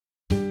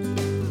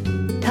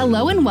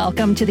Hello and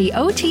welcome to the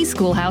OT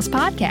Schoolhouse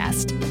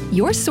Podcast,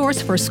 your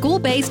source for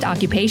school-based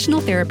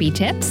occupational therapy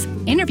tips,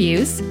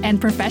 interviews,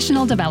 and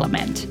professional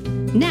development.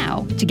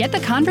 Now, to get the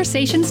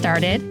conversation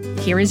started,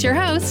 here is your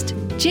host,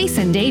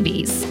 Jason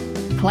Davies.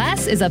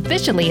 Class is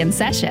officially in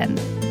session.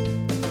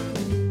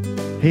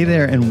 Hey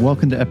there, and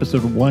welcome to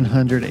episode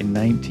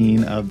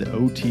 119 of the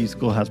OT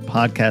Schoolhouse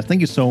Podcast.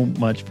 Thank you so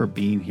much for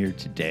being here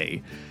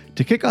today.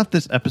 To kick off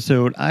this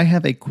episode, I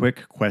have a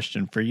quick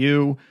question for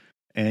you.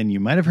 And you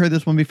might have heard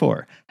this one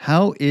before.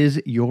 How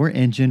is your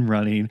engine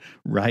running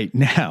right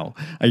now?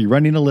 Are you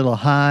running a little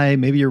high?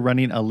 Maybe you're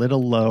running a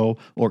little low,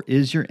 or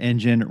is your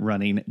engine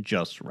running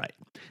just right?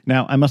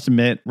 Now, I must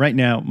admit, right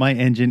now, my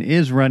engine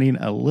is running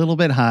a little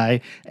bit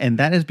high, and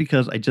that is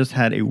because I just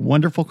had a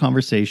wonderful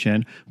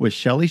conversation with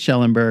Shelly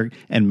Schellenberg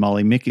and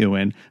Molly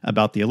McEwen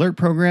about the ALERT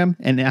program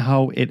and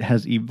how it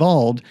has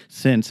evolved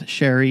since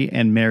Sherry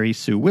and Mary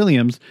Sue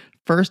Williams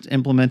first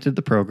implemented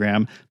the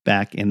program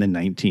back in the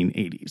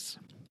 1980s.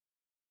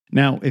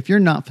 Now, if you're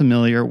not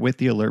familiar with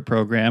the ALERT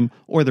program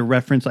or the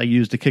reference I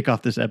used to kick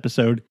off this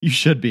episode, you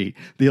should be.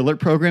 The ALERT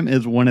program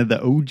is one of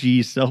the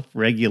OG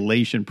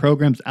self-regulation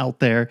programs out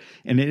there,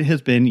 and it has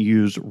been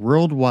used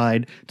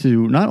worldwide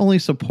to not only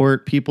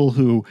support people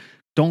who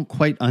don't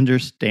quite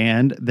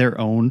understand their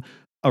own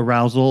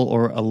arousal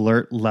or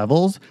alert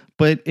levels,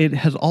 but it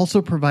has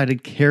also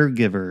provided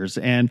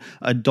caregivers and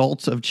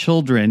adults of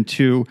children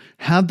to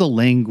have the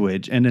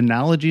language and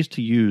analogies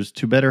to use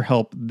to better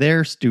help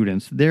their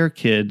students, their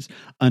kids,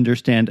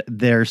 understand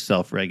their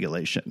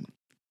self-regulation.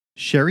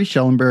 Sherry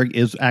Schellenberg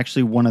is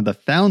actually one of the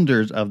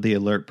founders of the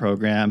ALERT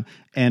program,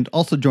 and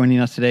also joining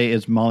us today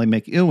is Molly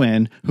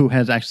McEwen, who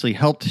has actually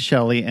helped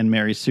Shelly and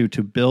Mary Sue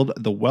to build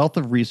the wealth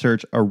of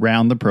research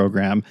around the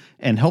program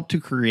and help to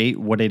create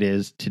what it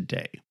is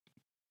today.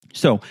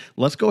 So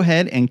let's go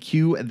ahead and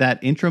cue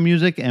that intro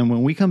music. And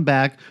when we come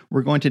back,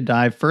 we're going to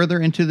dive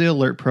further into the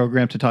ALERT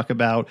program to talk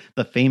about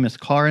the famous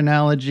car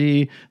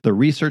analogy, the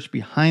research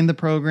behind the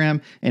program,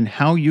 and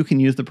how you can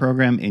use the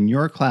program in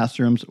your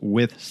classrooms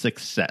with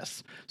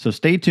success. So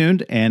stay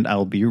tuned, and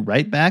I'll be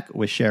right back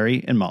with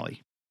Sherry and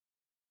Molly.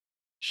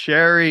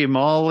 Sherry,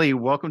 Molly,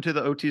 welcome to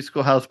the OT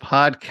Schoolhouse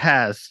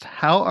Podcast.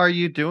 How are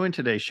you doing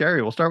today?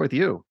 Sherry, we'll start with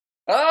you.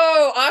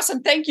 Oh,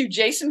 awesome. Thank you,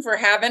 Jason, for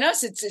having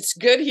us. It's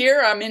good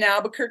here. I'm in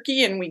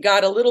Albuquerque, and we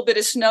got a little bit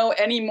of snow.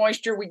 Any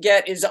moisture we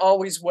get is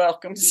always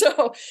welcome.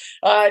 So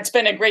it's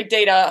been a great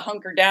day to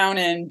hunker down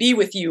and be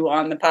with you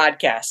on the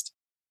podcast.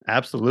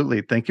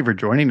 Absolutely. Thank you for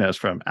joining us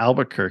from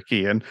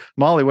Albuquerque. And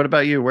Molly, what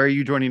about you? Where are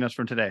you joining us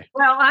from today?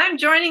 Well, I'm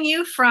joining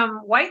you from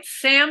White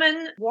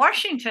Salmon,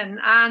 Washington,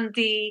 on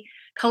the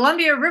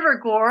Columbia River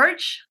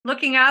Gorge,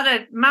 looking out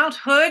at Mount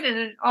Hood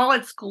in all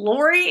its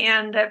glory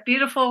and that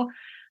beautiful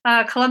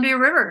Columbia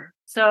River.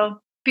 So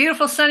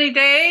beautiful sunny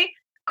day,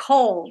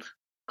 cold.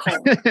 I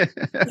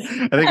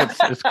think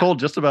it's cold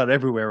just about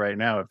everywhere right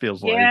now, it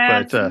feels like.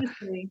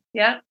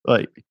 Yeah,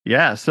 but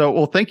yeah. So,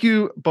 well, thank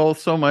you both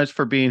so much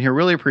for being here.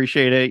 Really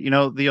appreciate it. You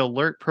know, the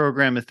ALERT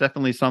program is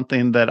definitely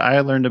something that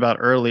I learned about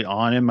early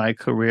on in my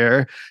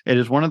career. It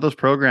is one of those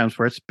programs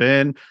where it's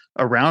been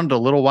around a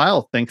little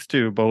while, thanks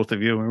to both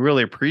of you. We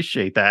really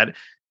appreciate that.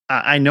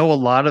 I know a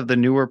lot of the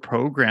newer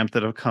programs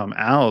that have come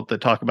out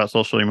that talk about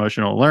social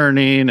emotional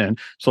learning and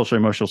social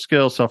emotional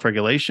skills,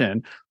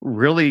 self-regulation,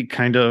 really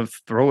kind of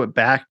throw it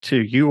back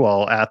to you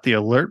all at the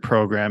ALERT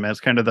program as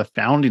kind of the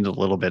founding a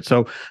little bit.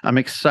 So I'm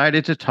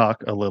excited to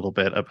talk a little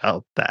bit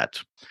about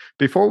that.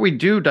 Before we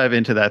do dive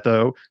into that,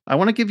 though, I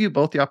want to give you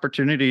both the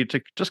opportunity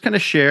to just kind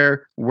of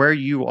share where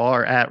you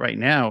are at right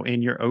now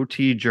in your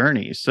OT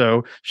journey.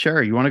 So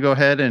Sherry, you want to go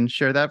ahead and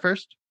share that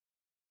first?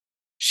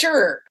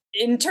 Sure.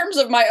 In terms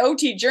of my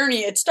OT journey,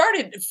 it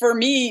started for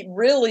me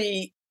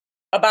really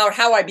about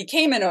how I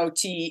became an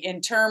OT in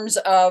terms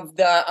of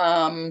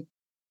I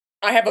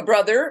have a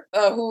brother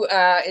who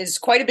is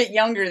quite a bit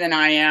younger than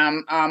I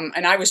am.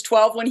 And I was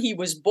 12 when he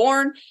was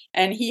born,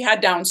 and he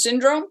had Down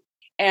syndrome.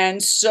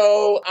 And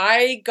so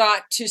I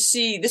got to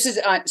see, this is,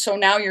 so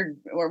now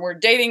we're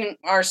dating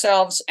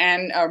ourselves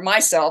or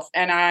myself,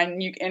 and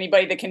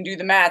anybody that can do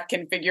the math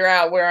can figure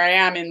out where I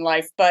am in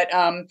life. But,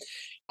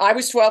 I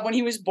was 12 when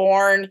he was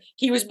born.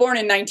 He was born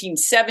in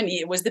 1970.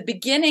 It was the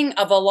beginning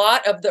of a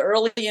lot of the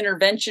early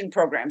intervention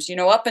programs. You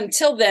know, up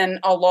until then,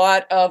 a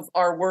lot of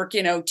our work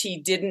in OT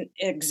didn't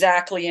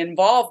exactly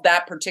involve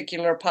that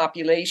particular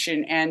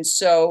population. And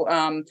so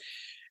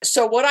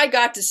what I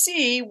got to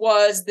see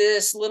was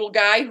this little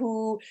guy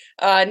who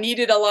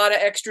needed a lot of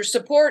extra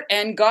support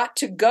and got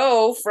to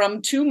go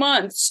from 2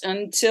 months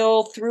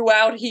until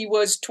throughout he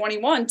was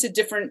 21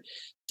 to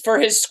for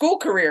his school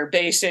career,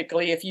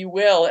 basically, if you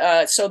will.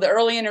 So the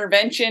early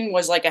intervention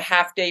was like a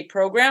half-day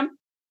program.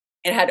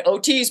 It had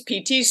OTs,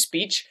 PTs,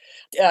 speech,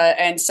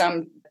 and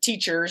some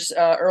teachers,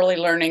 early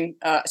learning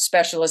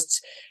specialists.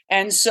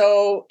 And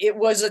so it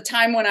was a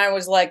time when I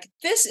was like,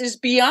 this is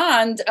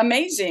beyond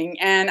amazing,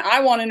 and I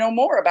want to know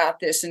more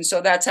about this. And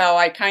so that's how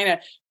I kind of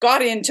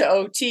got into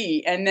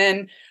OT. And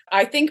then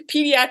I think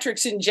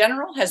pediatrics in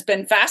general has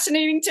been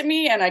fascinating to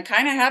me, and I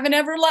kind of haven't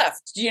ever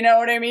left. Do you know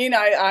what I mean?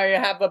 I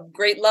have a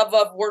great love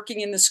of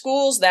working in the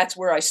schools. That's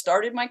where I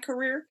started my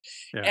career.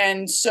 Yeah.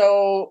 And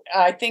so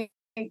I think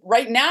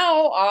right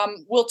now,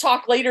 we'll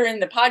talk later in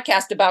the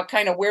podcast about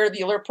kind of where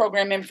the alert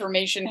program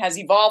information has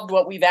evolved,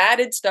 what we've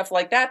added, stuff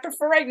like that. But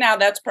for right now,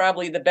 that's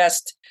probably the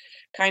best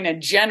kind of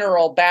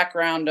general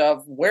background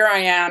of where I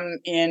am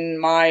in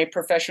my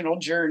professional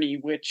journey,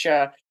 which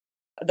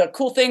the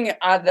cool thing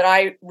that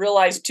I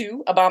realized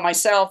too about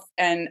myself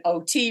and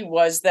OT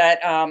was that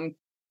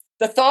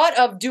the thought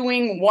of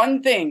doing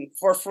one thing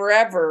for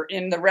forever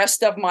in the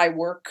rest of my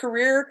work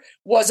career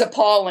was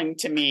appalling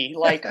to me,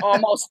 like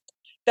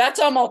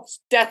that's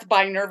almost death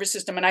by nervous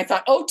system. And I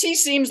thought OT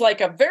seems like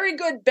a very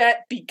good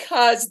bet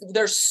because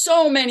there's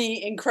so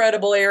many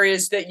incredible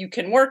areas that you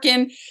can work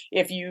in.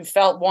 If you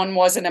felt one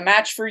wasn't a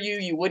match for you,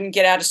 you wouldn't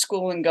get out of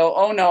school and go,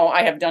 oh no,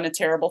 I have done a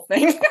terrible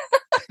thing.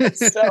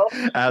 So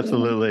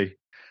absolutely.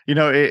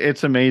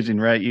 It's amazing,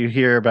 right? You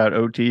hear about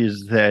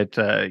OTs that,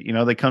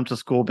 they come to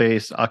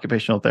school-based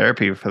occupational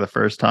therapy for the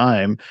first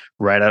time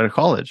right out of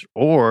college,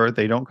 or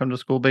they don't come to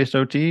school-based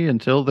OT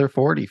until they're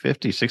 40,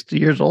 50, 60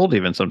 years old,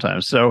 even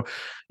sometimes. So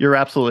you're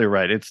absolutely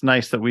right. It's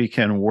nice that we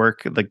can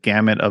work the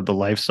gamut of the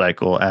life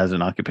cycle as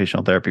an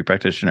occupational therapy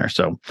practitioner.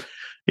 So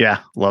yeah,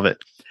 love it.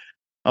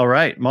 All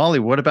right, Molly,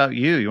 what about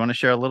you? You want to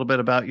share a little bit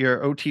about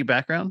your OT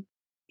background?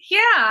 Yeah,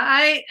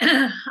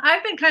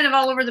 I've been kind of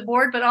all over the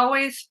board, but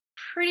always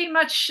pretty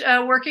much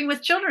working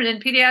with children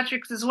in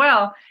pediatrics as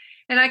well.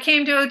 And I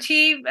came to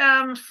OT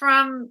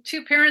from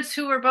two parents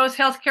who were both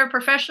healthcare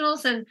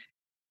professionals and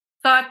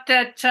thought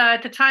that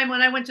at the time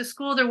when I went to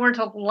school, there weren't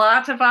a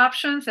lot of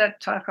options, that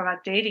talk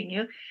about dating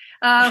you,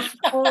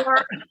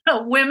 for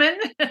women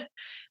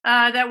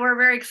that were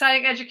very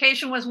exciting.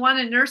 Education was one,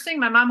 and nursing.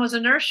 My mom was a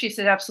nurse. She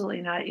said,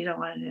 absolutely not. You don't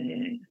want to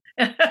do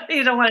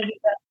you don't want to do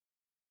that.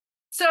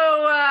 So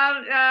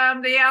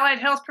the allied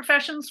health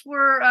professions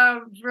were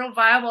a real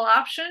viable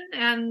option,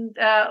 and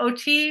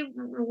OT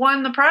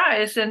won the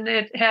prize, and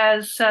it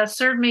has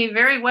served me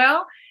very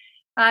well.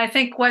 I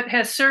think what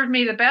has served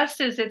me the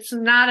best is it's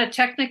not a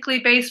technically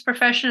based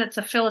profession, it's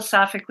a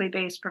philosophically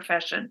based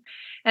profession.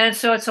 And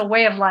so it's a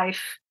way of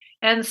life.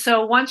 And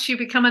so once you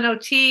become an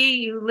OT,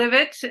 you live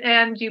it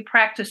and you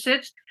practice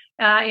it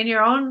in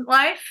your own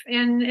life,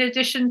 in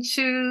addition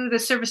to the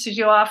services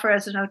you offer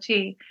as an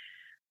OT.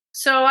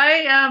 So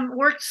I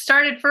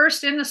started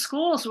first in the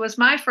schools, was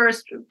my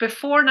first,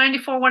 before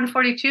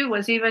 94-142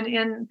 was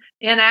even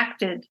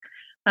enacted.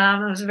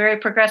 It was a very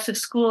progressive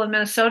school in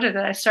Minnesota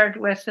that I started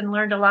with and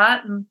learned a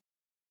lot, and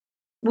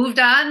moved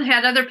on,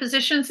 had other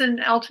positions, and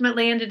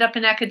ultimately ended up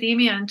in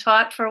academia and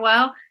taught for a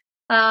while,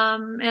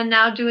 and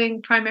now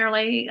doing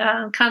primarily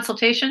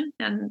consultation.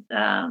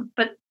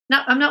 But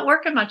I'm not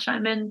working much.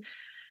 I'm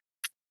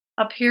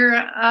up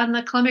here on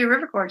the Columbia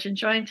River Gorge,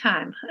 enjoying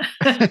time.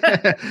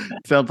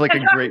 Sounds like a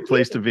great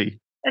place to be.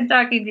 And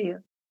talking to you.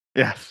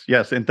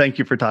 Yes. And thank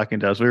you for talking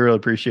to us. We really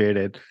appreciate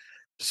it.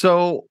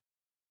 So,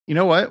 you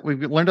know what?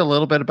 We've learned a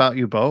little bit about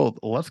you both.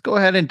 Let's go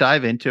ahead and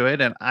dive into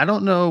it. And I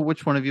don't know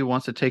which one of you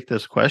wants to take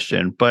this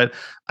question, but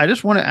I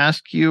just want to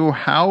ask you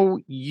how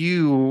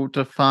you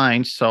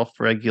define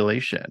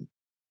self-regulation.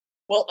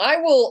 Well, I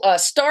will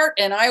start,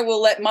 and I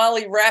will let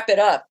Molly wrap it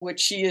up, which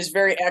she is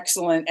very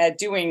excellent at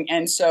doing.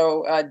 And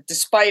so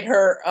despite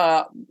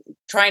her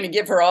trying to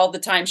give her all the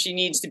time she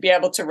needs to be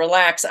able to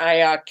relax,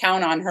 I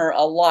count on her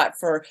a lot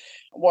for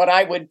what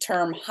I would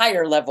term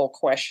higher level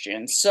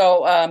questions.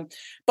 So,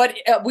 but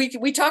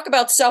we talk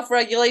about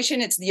self-regulation.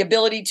 It's the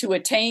ability to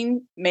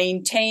attain,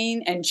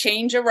 maintain, and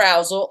change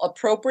arousal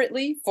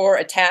appropriately for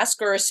a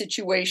task or a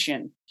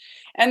situation.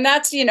 And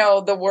that's,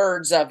 the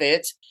words of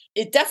it.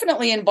 It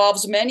definitely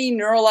involves many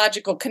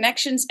neurological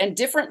connections and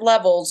different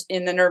levels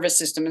in the nervous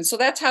system. And so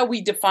that's how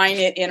we define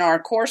it in our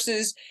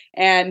courses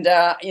and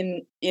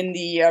in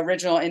the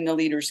original, in the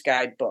Leader's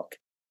Guide book.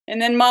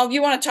 And then, Mal,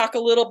 you want to talk a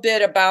little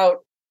bit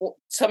about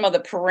some of the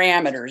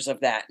parameters of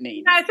that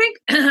maybe? I think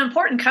an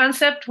important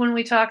concept when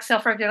we talk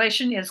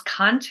self-regulation is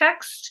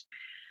context,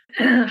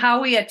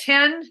 how we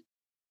attend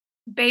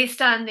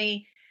based on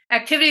the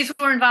activities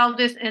we're involved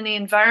in and the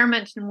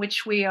environment in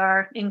which we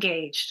are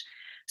engaged.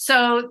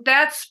 So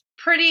that's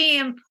pretty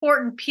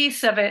important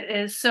piece of it,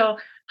 is so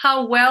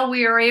how well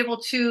we are able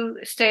to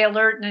stay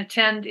alert and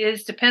attend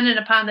is dependent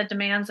upon the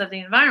demands of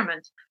the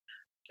environment.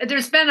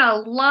 There's been a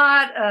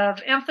lot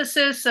of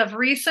emphasis of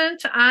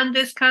recent on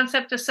this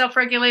concept of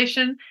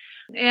self-regulation,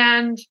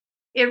 and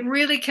it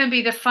really can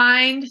be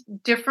defined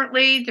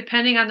differently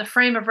depending on the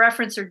frame of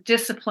reference or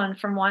discipline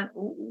from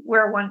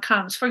where one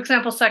comes. For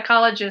example,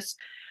 psychologists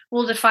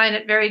will define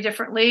it very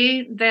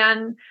differently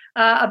than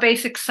a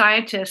basic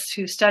scientist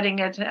who's studying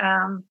it,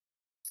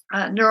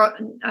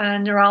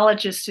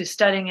 neurologist who's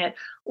studying it,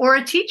 or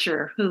a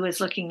teacher who is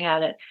looking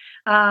at it.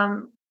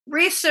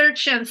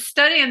 Research and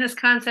study in this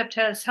concept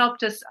has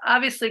helped us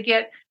obviously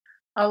get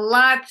a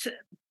lot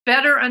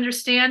better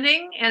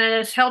understanding, and it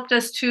has helped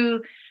us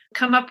to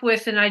come up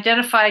with and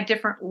identify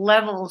different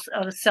levels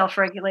of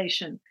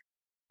self-regulation.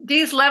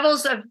 These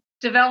levels of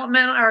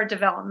development are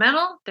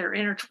developmental. They're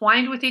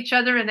intertwined with each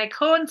other, and they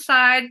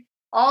coincide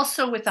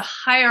also with the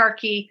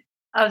hierarchy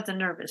of the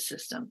nervous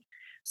system.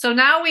 So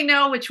now we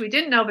know, which we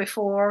didn't know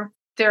before,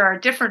 there are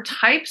different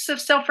types of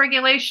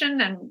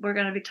self-regulation, and we're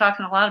going to be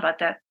talking a lot about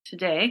that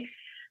today.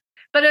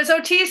 But as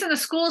OTs in the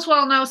schools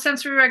well know,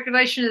 sensory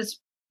regulation has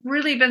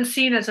really been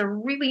seen as a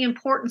really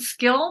important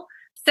skill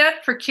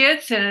set for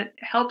kids, and it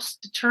helps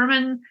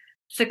determine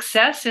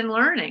success in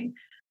learning.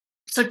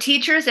 So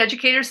teachers,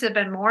 educators have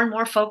been more and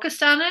more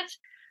focused on it.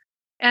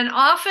 And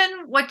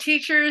often what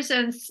teachers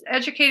and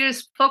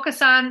educators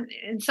focus on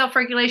in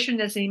self-regulation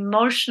is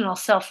emotional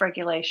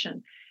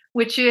self-regulation,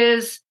 which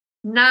is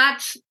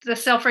not the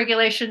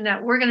self-regulation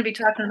that we're going to be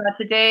talking about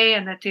today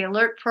and that the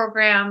ALERT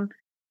program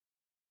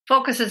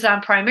focuses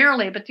on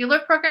primarily. But the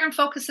ALERT program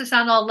focuses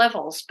on all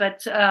levels.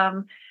 But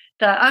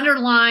the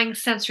underlying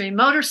sensory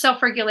motor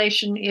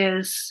self-regulation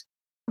is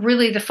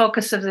really the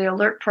focus of the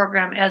ALERT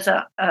program as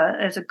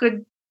a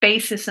good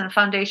basis and a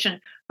foundation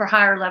for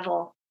higher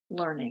level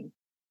learning.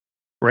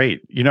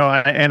 Great.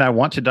 And I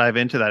want to dive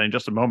into that in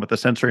just a moment, the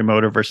sensory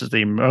motor versus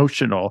the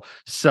emotional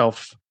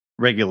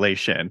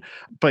self-regulation.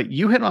 But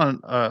you hit on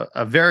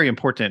a very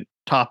important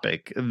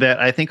topic that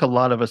I think a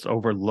lot of us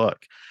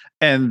overlook.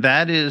 And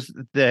that is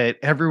that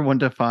everyone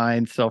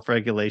defines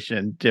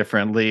self-regulation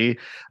differently.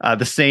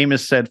 The same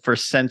is said for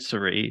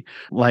sensory.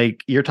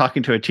 Like you're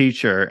talking to a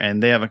teacher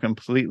and they have a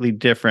completely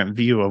different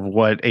view of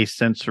what a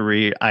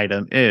sensory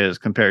item is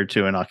compared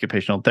to an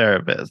occupational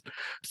therapist.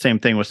 Same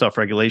thing with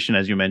self-regulation,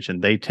 as you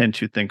mentioned. They tend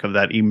to think of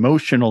that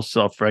emotional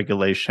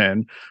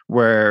self-regulation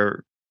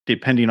where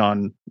depending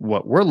on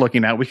what we're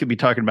looking at, we could be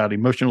talking about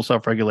emotional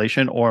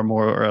self-regulation or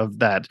more of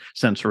that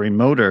sensory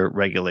motor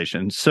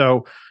regulation.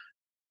 So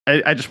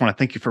I just want to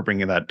thank you for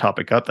bringing that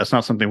topic up. That's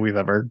not something we've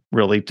ever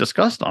really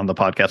discussed on the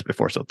podcast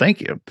before, so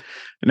thank you.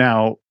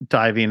 Now,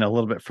 diving a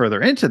little bit further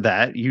into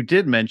that, you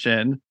did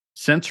mention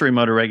sensory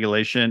motor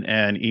regulation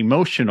and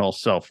emotional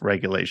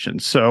self-regulation.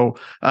 So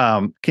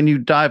can you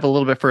dive a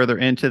little bit further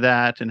into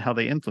that and how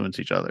they influence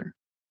each other?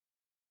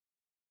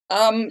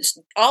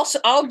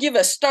 I'll give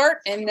a start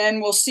and then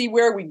we'll see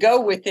where we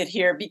go with it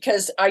here,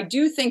 because I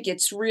do think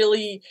it's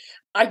really,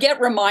 I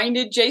get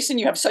reminded, Jason,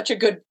 you have such a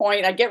good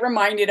point. I get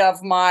reminded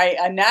of my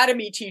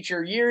anatomy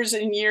teacher years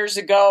and years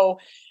ago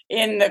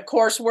in the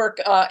coursework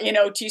in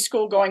OT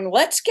school going,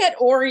 let's get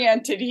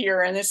oriented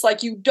here. And it's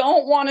like, you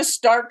don't want to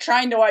start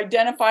trying to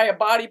identify a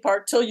body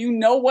part till you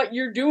know what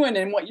you're doing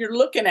and what you're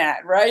looking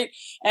at, right?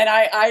 And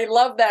I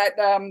love that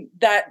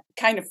that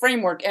kind of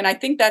framework. And I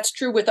think that's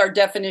true with our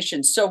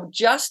definitions. So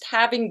just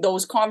having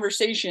those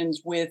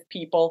conversations with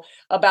people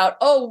about,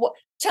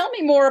 tell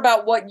me more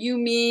about what you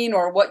mean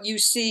or what you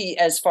see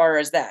as far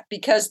as that.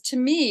 Because to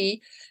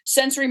me,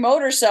 sensory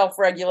motor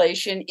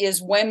self-regulation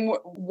is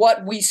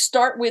what we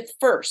start with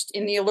first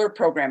in the ALERT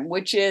program,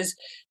 which is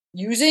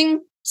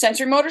using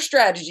sensory motor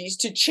strategies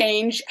to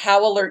change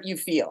how alert you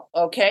feel,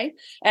 okay?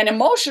 And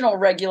emotional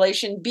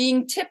regulation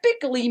being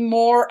typically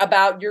more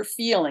about your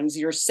feelings.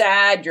 You're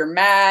sad, you're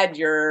mad,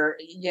 you're,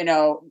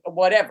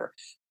 whatever.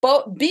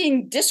 Both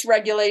being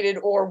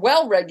dysregulated or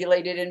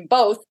well-regulated in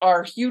both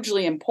are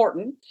hugely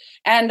important.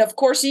 And of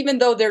course, even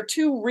though they're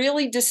two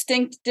really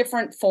distinct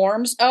different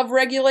forms of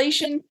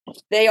regulation,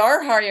 they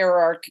are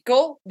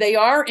hierarchical, they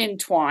are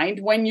entwined.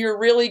 When you're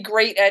really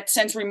great at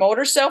sensory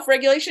motor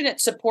self-regulation, it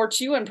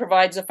supports you and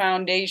provides a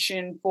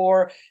foundation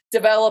for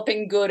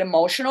developing good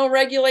emotional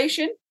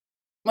regulation.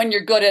 When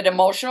you're good at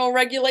emotional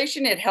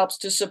regulation, it helps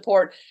to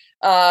support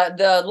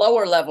the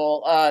lower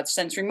level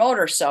sensory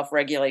motor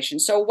self-regulation.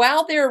 So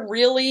while they're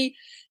really,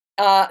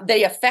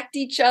 they affect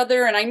each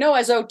other, and I know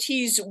as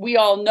OTs, we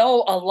all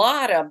know a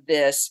lot of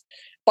this,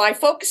 by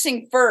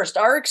focusing first,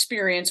 our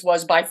experience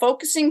was by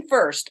focusing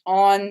first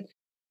on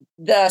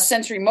the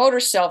sensory motor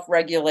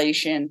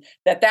self-regulation,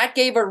 that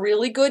gave a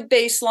really good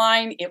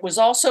baseline. It was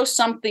also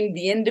something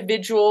the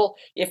individual,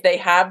 if they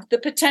have the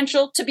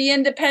potential to be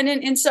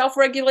independent in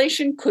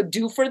self-regulation, could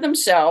do for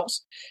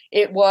themselves.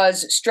 It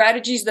was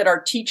strategies that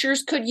our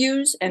teachers could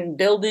use and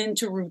build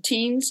into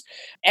routines.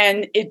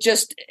 And it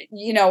just,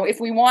 if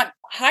we want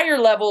higher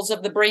levels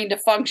of the brain to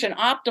function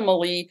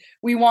optimally,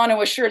 we want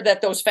to assure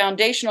that those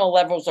foundational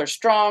levels are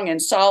strong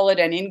and solid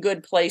and in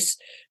good place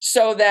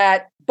so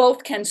that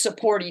both can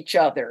support each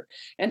other.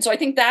 And so I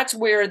think that's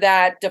where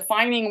that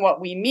defining what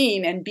we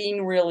mean and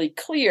being really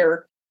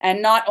clear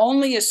and not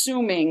only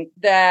assuming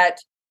that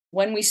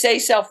when we say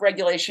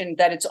self-regulation,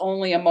 that it's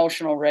only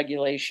emotional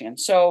regulation.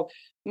 So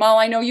Mal,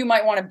 I know you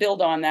might want to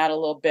build on that a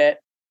little bit.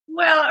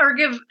 Well, or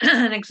give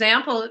an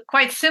example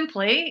quite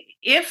simply.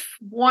 If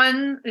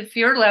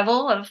your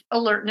level of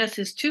alertness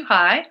is too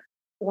high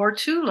or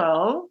too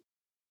low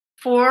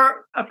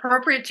for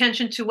appropriate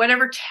attention to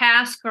whatever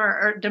task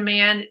or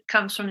demand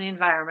comes from the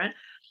environment,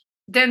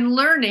 then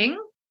learning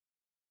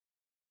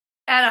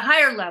at a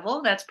higher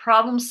level, that's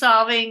problem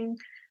solving,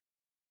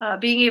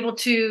 being able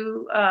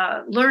to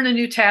learn a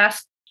new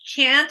task,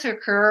 can't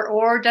occur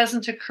or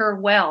doesn't occur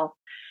well.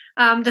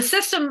 The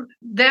system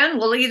then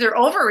will either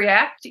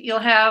overreact. We'll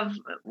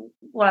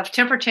have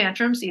temper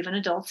tantrums. Even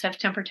adults have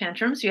temper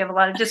tantrums. You have a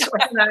lot of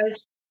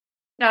disorganized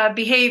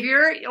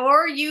behavior,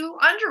 or you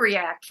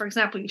underreact. For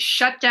example, you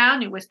shut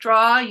down, you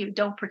withdraw, you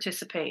don't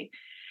participate.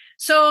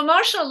 So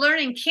emotional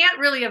learning can't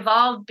really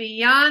evolve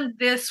beyond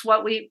this,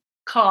 what we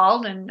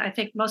called, and I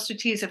think most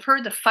OTs have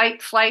heard, the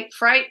fight, flight,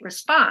 fright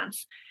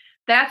response.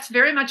 That's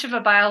very much of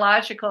a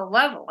biological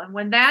level. And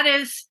when that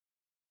is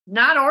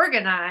not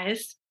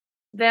organized,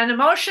 then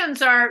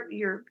emotions are,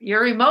 you're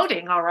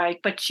emoting, all right,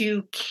 but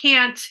you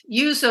can't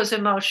use those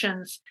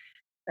emotions,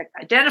 like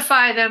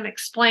identify them,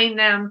 explain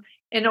them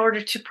in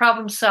order to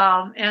problem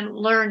solve and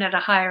learn at a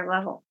higher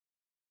level.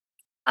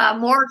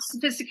 More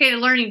sophisticated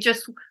learning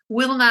just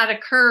will not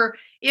occur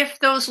if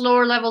those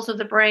lower levels of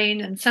the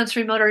brain and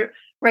sensory motor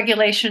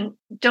regulation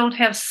don't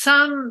have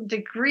some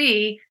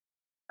degree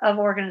of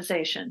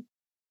organization.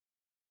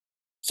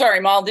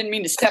 Sorry, Mal, didn't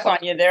mean to step on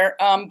you there.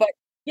 But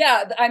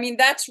yeah, I mean,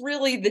 that's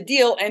really the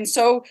deal. And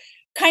so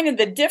kind of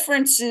the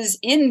differences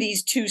in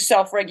these two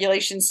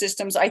self-regulation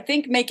systems, I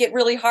think, make it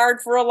really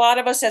hard for a lot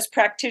of us as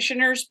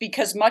practitioners,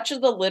 because much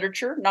of the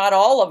literature, not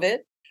all of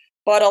it,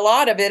 but a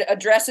lot of it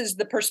addresses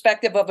the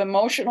perspective of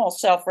emotional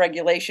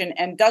self-regulation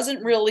and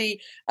doesn't really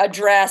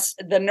address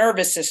the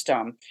nervous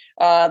system,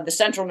 the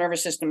central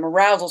nervous system,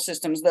 arousal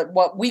systems, that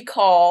what we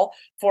call,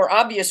 for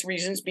obvious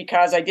reasons,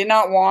 because I did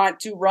not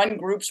want to run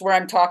groups where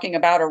I'm talking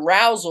about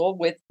arousal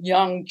with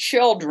young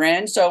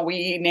children. So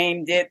we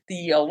named it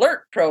the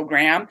ALERT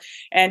program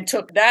and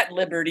took that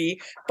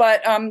liberty.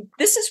 But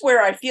this is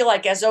where I feel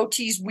like as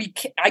OTs,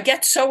 I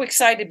get so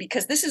excited,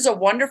 because this is a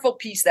wonderful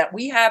piece that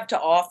we have to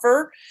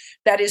offer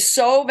that is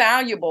so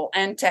valuable,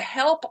 and to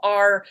help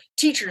our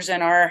teachers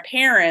and our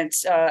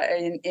parents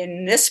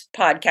in this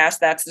podcast,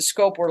 that's the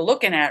scope we're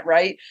looking at,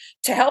 right?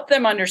 To help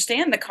them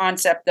understand the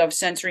concept of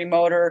sensory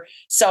motor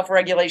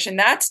self-regulation.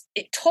 That's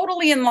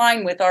totally in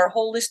line with our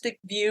holistic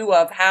view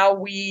of how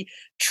we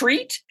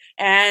treat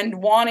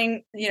and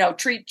wanting,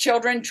 treat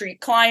children,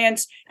 treat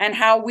clients, and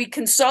how we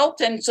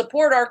consult and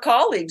support our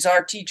colleagues,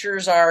 our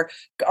teachers, our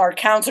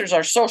counselors,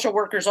 our social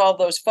workers, all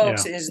those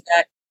folks. Yeah. Is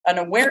that an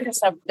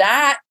awareness of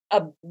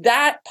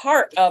that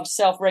part of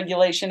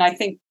self-regulation, I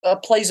think,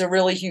 plays a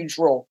really huge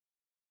role.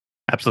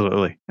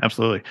 Absolutely.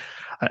 Absolutely.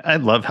 I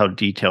love how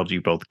detailed you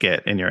both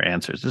get in your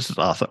answers. This is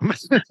awesome.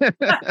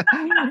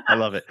 I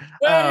love it.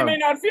 Well, you may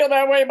not feel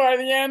that way by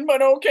the end,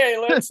 but okay,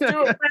 let's do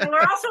it. And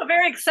we're also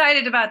very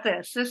excited about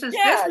this. This is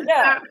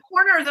a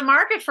corner of the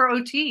market for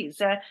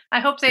OTs. I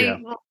hope they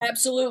will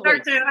absolutely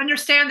start to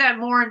understand that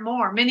more and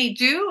more. Many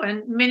do,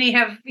 and many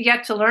have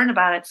yet to learn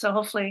about it. So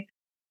hopefully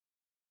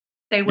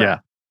they will.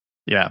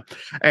 Yeah.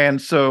 And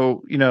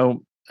so,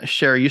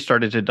 Sherry, you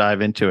started to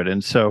dive into it.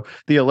 And so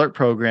the ALERT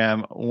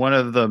program, one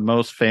of the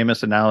most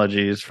famous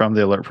analogies from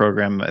the ALERT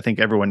program, I think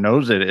everyone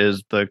knows it,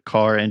 is the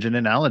car engine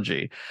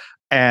analogy.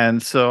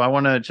 And so I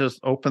want to just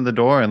open the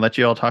door and let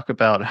you all talk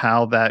about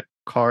how that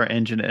car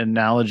engine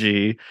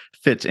analogy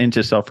fits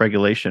into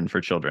self-regulation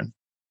for children.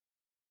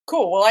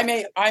 Cool. Well,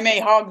 I may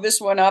hog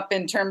this one up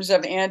in terms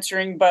of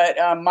answering, but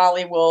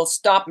Molly will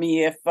stop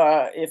me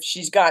if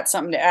she's got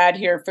something to add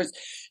here.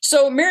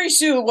 So Mary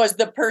Sue Williams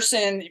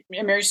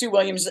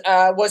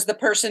was the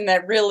person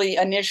that really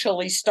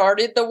initially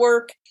started the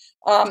work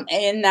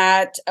in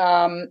that,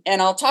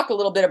 and I'll talk a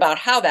little bit about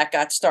how that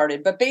got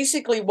started. But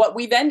basically, what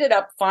we've ended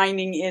up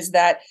finding is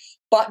that,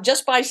 but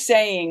just by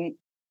saying,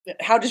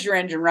 "How does your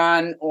engine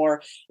run?"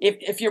 or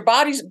if your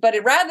body's, but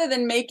rather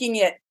than making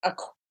it a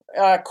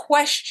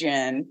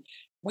question,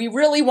 we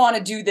really want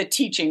to do the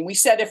teaching. We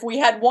said if we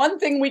had one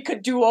thing we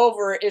could do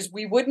over, is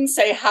we wouldn't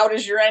say, "How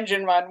does your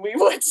engine run?" We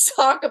would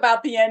talk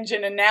about the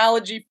engine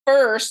analogy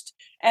first,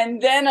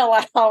 and then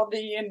allow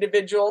the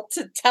individual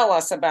to tell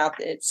us about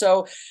it.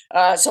 So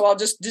I'll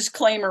just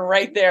disclaimer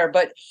right there.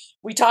 But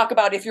we talk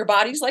about, if your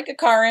body's like a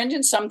car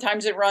engine,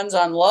 sometimes it runs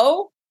on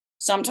low,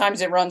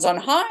 sometimes it runs on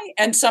high,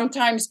 and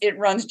sometimes it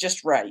runs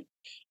just right.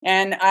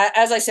 And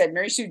as I said,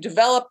 Mary Sue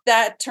developed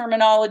that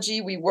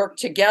terminology. We worked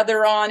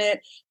together on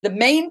it. The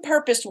main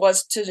purpose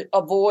was to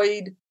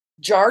avoid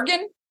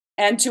jargon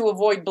and to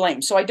avoid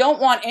blame. So I don't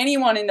want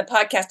anyone in the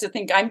podcast to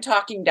think I'm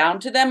talking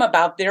down to them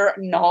about their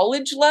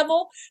knowledge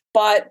level,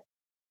 but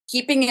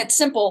keeping it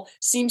simple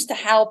seems to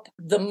help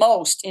the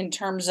most in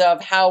terms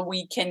of how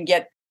we can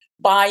get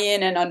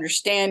buy-in and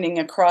understanding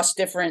across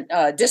different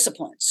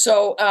disciplines.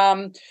 So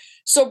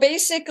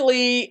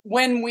basically,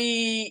 when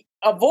we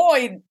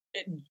avoid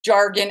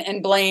jargon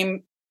and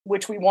blame,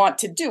 which we want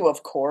to do,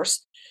 of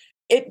course,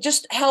 it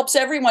just helps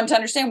everyone to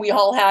understand we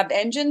all have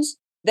engines.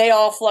 They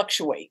all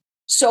fluctuate.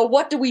 So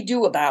what do we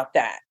do about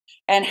that?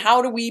 And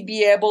how do we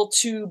be able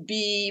to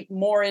be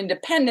more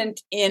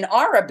independent in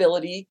our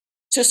ability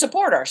to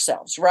support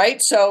ourselves,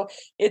 right? So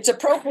it's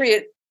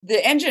appropriate.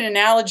 The engine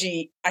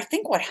analogy, I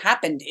think what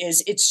happened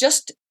is it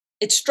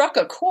struck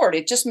a chord.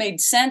 It just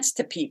made sense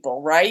to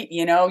people, right?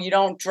 You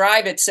don't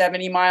drive at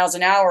 70 miles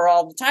an hour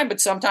all the time, but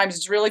sometimes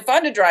it's really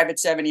fun to drive at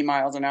 70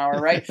 miles an hour,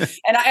 right?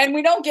 and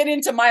we don't get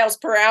into miles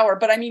per hour,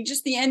 but I mean,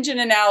 just the engine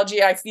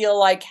analogy, I feel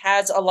like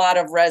has a lot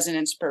of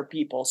resonance per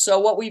people. So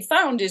what we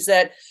found is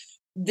that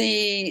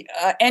the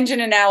engine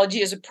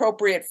analogy is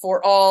appropriate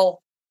for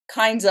all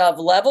kinds of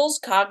levels,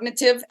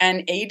 cognitive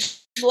and age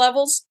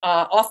levels.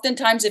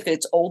 Oftentimes, if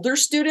it's older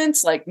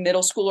students, like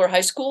middle school or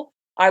high school,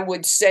 I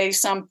would say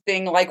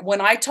something like,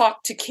 when I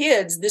talk to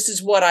kids, this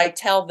is what I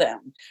tell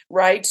them,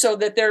 right? So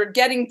that they're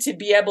getting to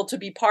be able to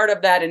be part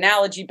of that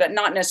analogy, but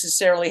not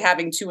necessarily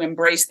having to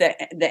embrace the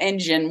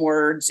engine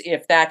words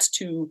if that's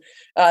too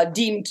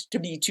deemed to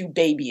be too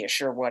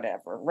babyish or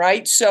whatever,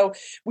 right? So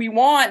we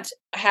want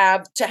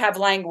to have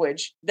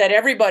language that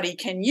everybody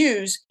can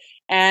use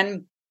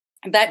and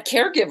that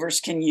caregivers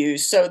can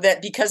use, so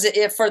that, because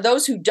if for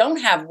those who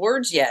don't have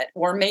words yet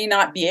or may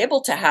not be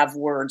able to have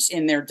words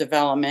in their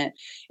development,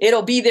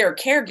 it'll be their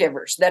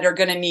caregivers that are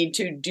going to need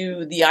to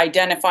do the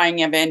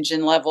identifying of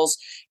engine levels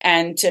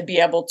and to be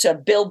able to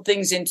build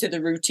things into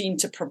the routine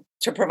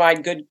to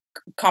provide good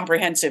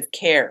comprehensive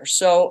care.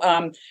 So,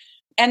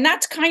 and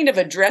that's kind of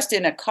addressed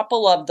in a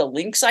couple of the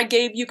links I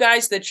gave you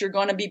guys that you're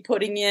going to be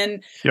putting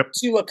in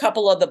to a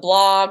couple of the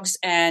blogs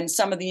and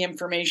some of the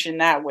information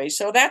that way.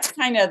 So that's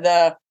kind of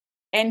the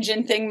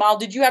engine thing. Mal,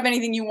 did you have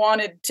anything you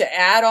wanted to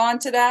add on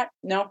to that?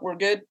 No, we're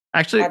good.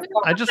 Actually,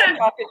 I just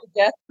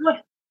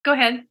go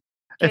ahead.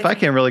 If I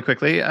can really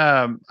quickly,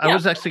 I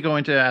was actually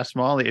going to ask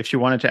Molly if she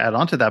wanted to add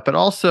on to that, but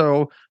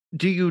also,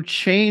 do you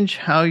change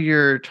how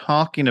you're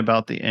talking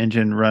about the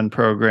engine run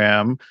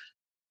program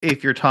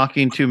if you're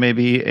talking to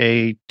maybe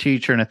a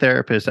teacher and a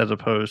therapist as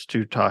opposed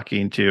to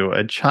talking to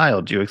a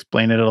child? Do you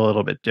explain it a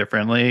little bit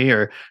differently,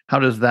 or how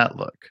does that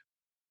look?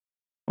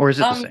 Or is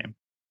it the same?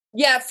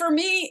 Yeah, for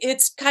me,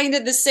 it's kind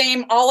of the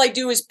same. All I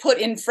do is put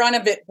in front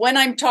of it, when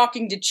I'm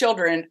talking to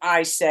children,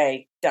 I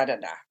say da da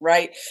da,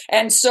 right?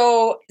 And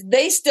so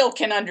they still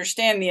can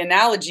understand the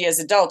analogy as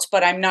adults,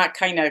 but I'm not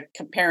kind of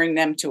comparing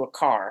them to a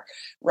car,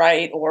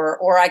 right?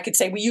 Or I could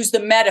say we use the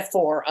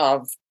metaphor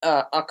of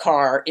a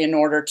car in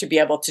order to be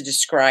able to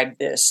describe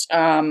this.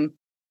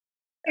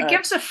 It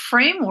gives a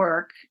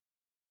framework.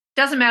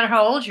 Doesn't matter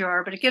how old you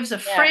are, but it gives a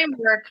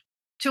framework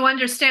to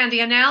understand. The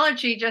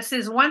analogy just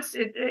is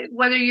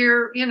whether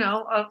you're,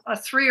 a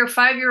 3 or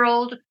 5 year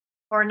old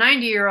or a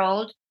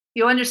 90-year-old,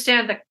 you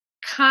understand the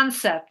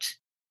concept.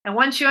 And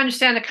once you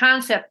understand the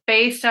concept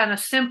based on a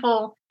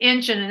simple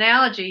engine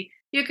analogy,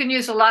 you can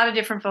use a lot of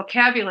different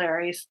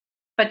vocabularies,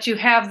 but you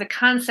have the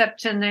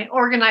concept and the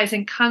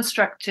organizing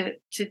construct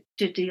to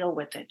deal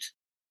with it.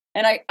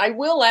 And I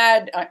will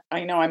add,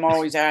 I know I'm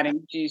always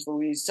adding, geez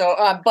Louise. So,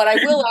 but I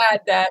will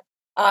add that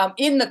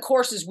in the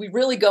courses, we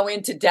really go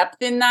into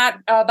depth in that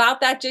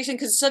about that, Jason,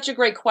 because it's such a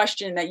great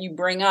question that you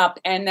bring up,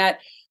 and that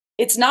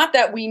it's not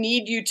that we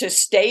need you to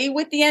stay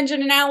with the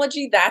engine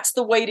analogy. That's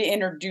the way to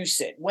introduce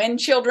it. When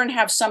children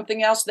have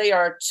something else they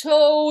are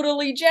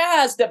totally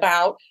jazzed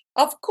about,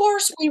 of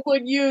course, we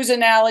would use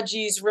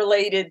analogies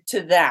related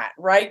to that,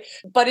 right?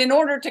 But in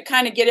order to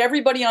kind of get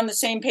everybody on the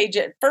same page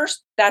at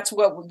first, that's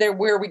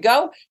where we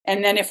go.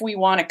 And then if we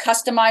want to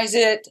customize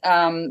it,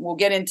 we'll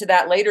get into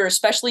that later,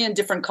 especially in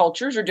different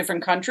cultures or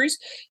different countries.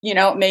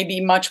 It may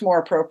be much more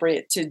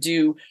appropriate to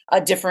do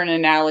a different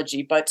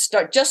analogy, but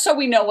start just so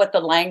we know what the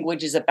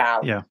language is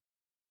about.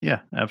 Yeah,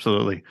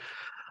 absolutely.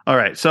 All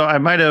right, so I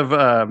might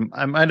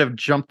have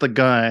jumped the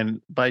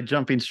gun by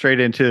jumping straight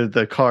into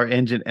the car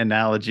engine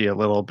analogy a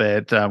little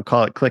bit.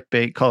 Call it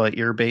clickbait, call it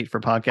earbait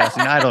for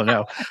podcasting. I don't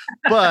know.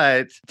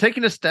 But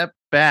taking a step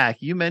back,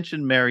 you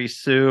mentioned Mary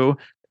Sue.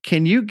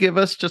 Can you give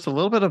us just a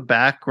little bit of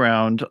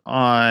background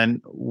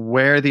on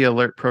where the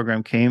ALERT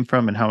program came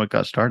from and how it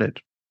got started?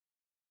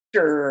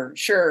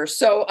 Sure.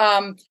 So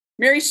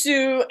Mary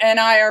Sue and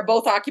I are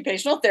both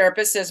occupational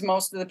therapists, as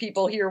most of the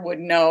people here would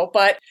know.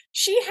 But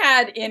she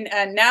had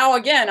and now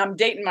again, I'm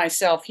dating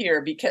myself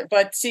here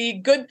but see,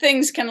 good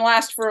things can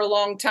last for a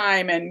long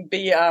time and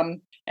be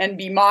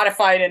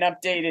modified and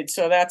updated.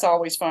 So that's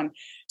always fun.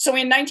 So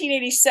in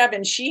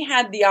 1987, she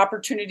had the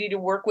opportunity to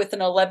work with an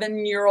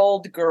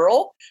 11-year-old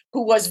girl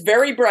who was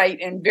very bright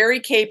and very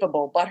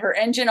capable, but her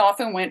engine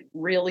often went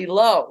really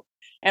low.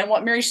 And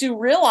what Mary Sue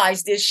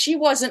realized is she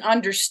wasn't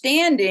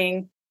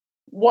understanding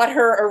what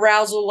her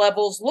arousal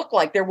levels look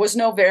like. There was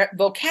no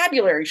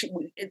vocabulary.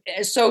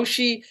 So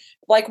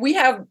like we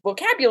have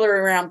vocabulary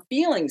around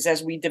feelings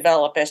as we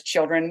develop as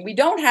children. We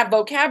don't have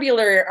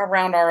vocabulary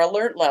around our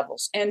alert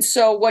levels. And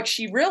so what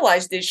she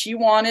realized is she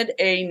wanted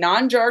a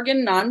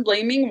non-jargon,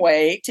 non-blaming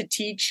way to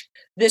teach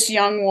this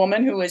young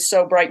woman who is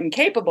so bright and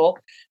capable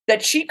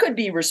that she could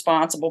be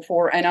responsible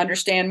for and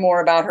understand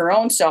more about her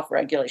own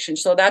self-regulation.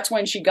 So that's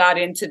when she got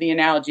into the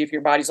analogy, if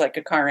your body's like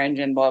a car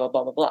engine, blah, blah,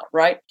 blah, blah, blah,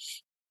 right?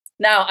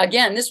 Now,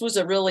 again, this was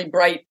a really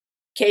bright,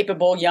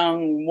 capable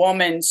young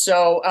woman.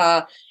 So,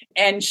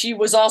 and she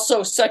was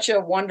also such a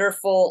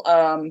wonderful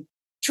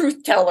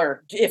truth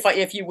teller,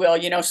 if you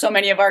will. So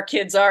many of our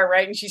kids are,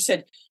 right? And she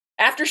said,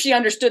 after she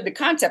understood the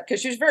concept,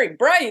 because she was very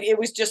bright, it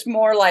was just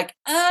more like,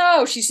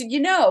 oh, she said,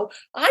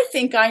 I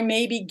think I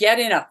maybe get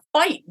in a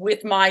fight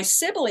with my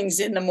siblings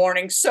in the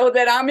morning so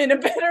that I'm in a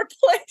better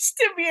place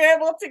to be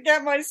able to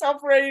get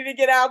myself ready to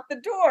get out the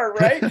door,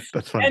 right?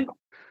 That's funny. And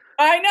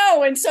I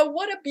know. And so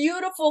what a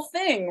beautiful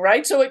thing,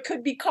 right? So it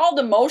could be called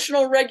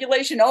emotional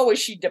regulation. Oh, is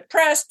she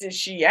depressed? Is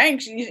she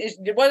anxious?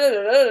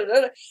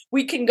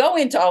 We can go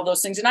into all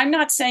those things. And I'm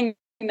not saying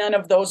none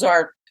of those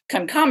are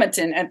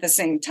concomitant at the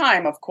same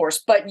time, of course.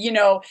 But,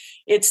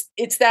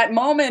 it's that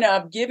moment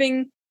of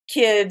giving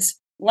kids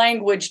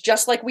language,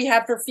 just like we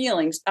have for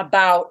feelings,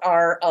 about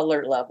our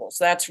alert levels.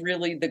 That's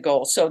really the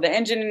goal. So the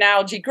engine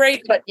analogy,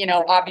 great, but,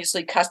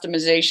 obviously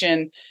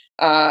customization,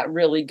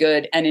 really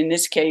good. And in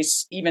this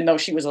case, even though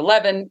she was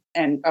 11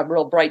 and a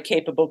real bright,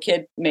 capable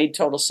kid, made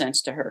total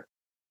sense to her.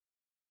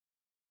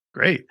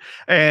 Great.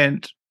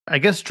 And I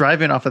guess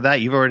driving off of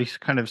that, you've already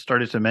kind of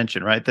started to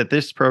mention, right, that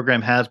this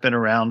program has been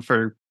around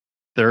for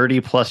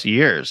 30 plus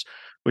years,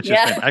 which is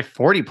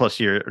 40 plus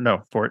years.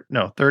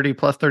 30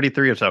 plus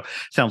 33 or so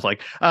sounds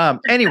like.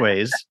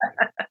 Anyways,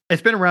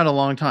 it's been around a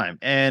long time.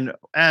 And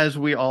as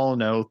we all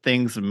know,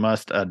 things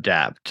must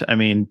adapt. I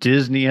mean,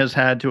 Disney has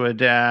had to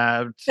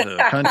adapt,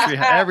 the country,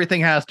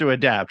 everything has to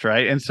adapt,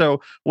 right? And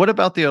so what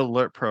about the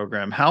alert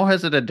program? How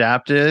has it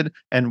adapted,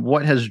 and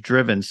what has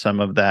driven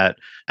some of that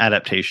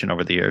adaptation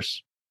over the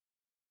years?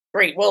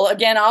 Great. Well,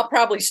 again, I'll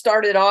probably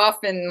start it off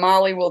and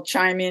Molly will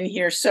chime in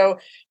here. So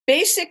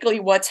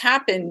basically what's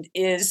happened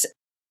is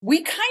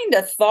we kind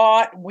of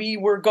thought we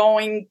were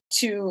going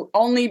to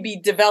only be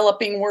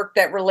developing work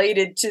that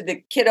related to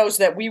the kiddos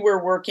that we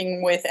were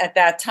working with at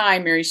that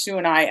time, Mary Sue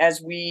and I,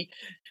 as we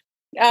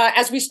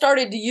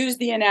started to use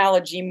the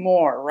analogy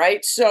more,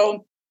 right?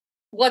 So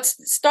what's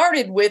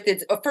started with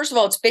is, first of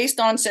all, it's based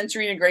on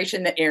sensory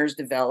integration that AIRS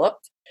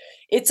developed.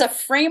 It's a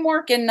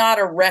framework and not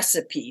a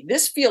recipe.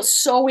 This feels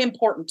so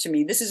important to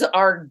me. This is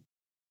our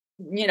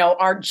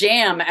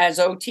jam as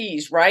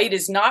OTs, right?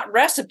 Is not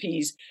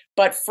recipes,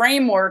 but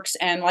frameworks.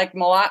 And like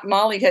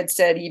Molly had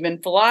said,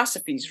 even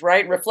philosophies,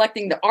 right?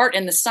 Reflecting the art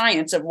and the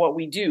science of what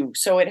we do.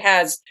 So it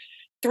has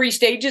 3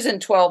 stages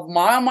and 12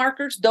 mile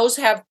markers. Those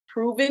have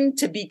proven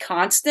to be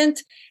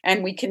constant.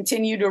 And we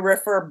continue to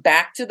refer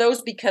back to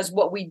those because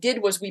what we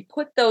did was we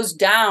put those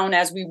down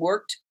as we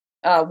worked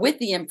with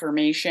the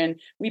information.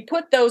 We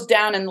put those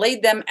down and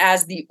laid them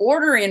as the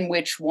order in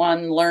which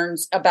one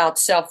learns about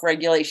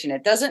self-regulation.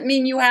 It doesn't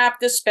mean you have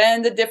to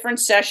spend a different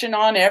session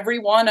on every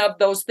one of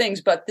those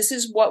things, but this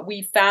is what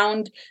we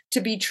found to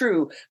be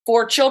true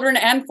for children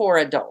and for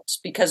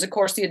adults, because of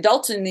course the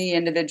adults in the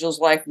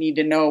individual's life need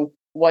to know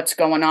what's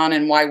going on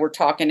and why we're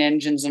talking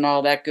engines and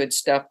all that good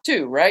stuff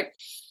too, right?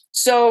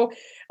 So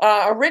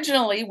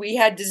originally we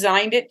had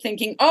designed it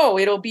thinking,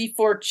 it'll be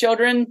for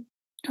children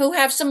who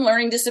have some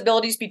learning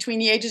disabilities between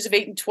the ages of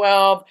 8 and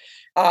 12.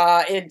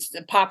 It's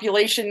the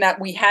population that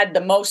we had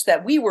the most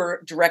that we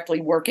were directly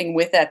working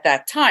with at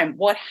that time.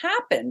 What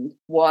happened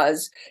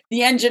was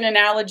the engine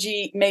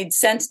analogy made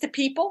sense to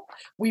people.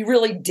 We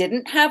really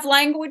didn't have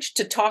language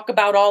to talk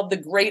about all the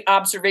great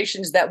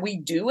observations that we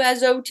do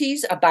as OTs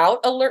about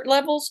alert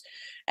levels.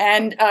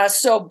 And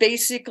so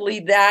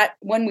basically that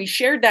when we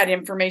shared that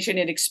information,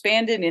 it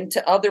expanded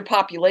into other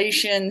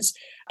populations.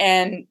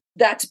 And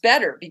that's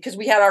better because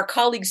we had our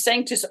colleagues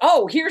saying to us,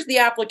 here's the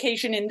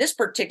application in this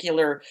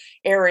particular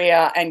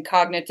area and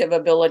cognitive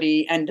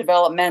ability and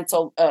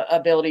developmental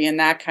ability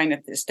and that kind of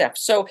stuff.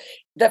 So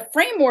the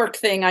framework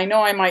thing, I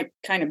know I might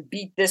kind of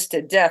beat this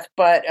to death,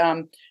 but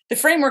the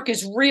framework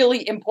is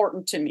really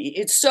important to me.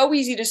 It's so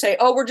easy to say,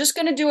 we're just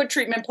going to do a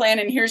treatment plan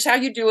and here's how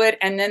you do it.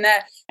 And then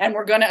and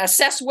we're going to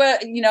assess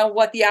what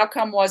the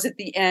outcome was at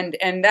the end.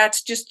 And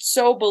that's just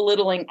so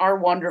belittling our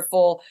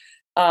wonderful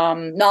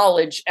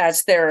knowledge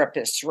as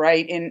therapists,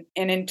 right? And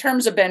in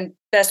terms of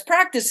best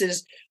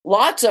practices,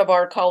 lots of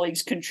our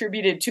colleagues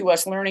contributed to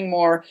us learning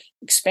more,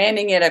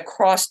 expanding it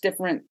across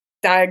different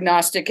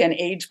diagnostic and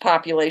age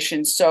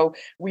populations. So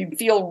we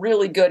feel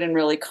really good and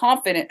really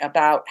confident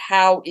about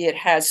how it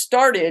has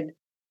started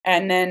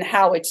and then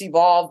how it's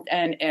evolved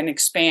and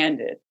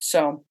expanded.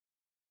 So,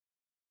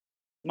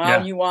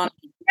 Mal, you want?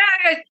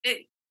 Yeah,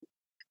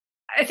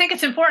 I think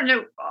it's important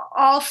that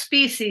all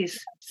species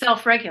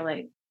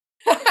self-regulate.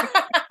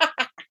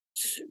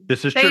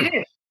 This is true. They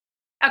do.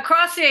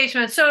 Across the age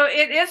band. So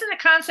it isn't a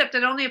concept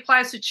that only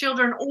applies to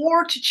children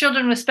or to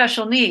children with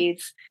special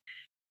needs.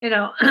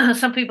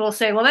 Some people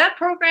say, well, that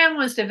program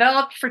was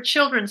developed for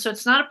children, so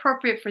it's not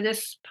appropriate for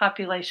this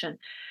population.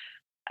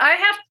 I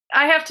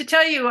have to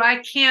tell you,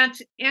 I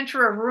can't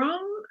enter a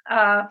room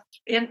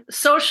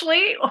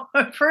socially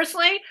or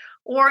personally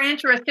or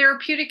enter a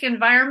therapeutic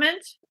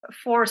environment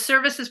for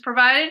services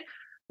provided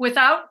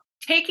without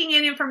taking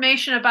in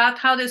information about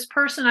how this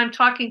person I'm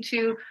talking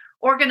to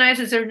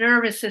organizes their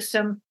nervous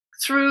system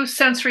through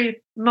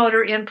sensory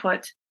motor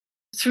input,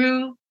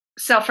 through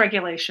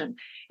self-regulation.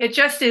 It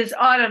just is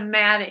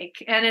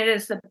automatic. And it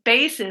is the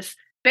basis.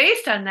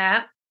 Based on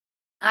that,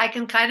 I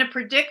can kind of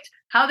predict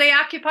how they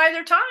occupy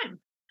their time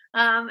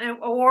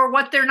or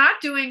what they're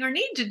not doing or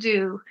need to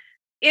do.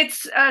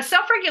 It's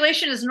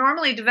self-regulation is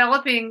normally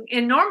developing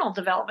in normal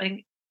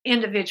developing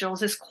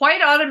individuals is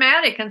quite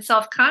automatic and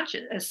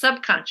self-conscious,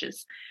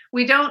 subconscious.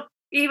 We don't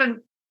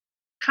even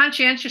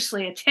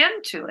conscientiously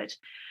attend to it.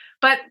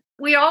 But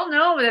we all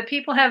know that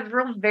people have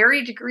real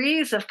varied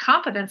degrees of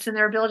competence in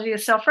their ability to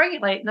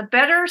self-regulate. And the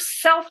better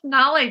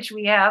self-knowledge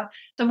we have,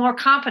 the more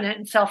competent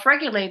in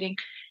self-regulating.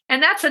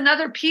 And that's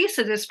another piece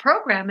of this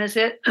program is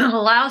it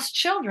allows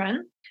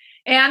children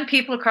and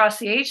people across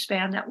the age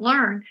span that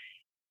learn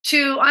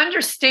to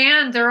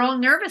understand their own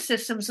nervous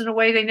systems in a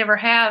way they never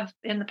have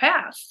in the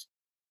past.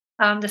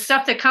 The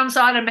stuff that comes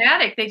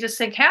automatic, they just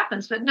think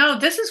happens. But no,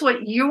 this is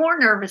what your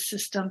nervous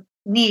system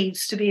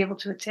needs to be able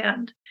to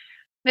attend.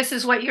 This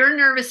is what your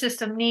nervous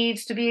system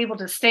needs to be able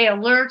to stay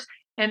alert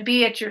and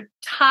be at your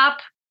top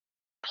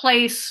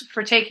place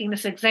for taking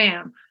this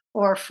exam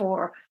or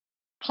for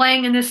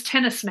playing in this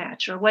tennis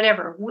match or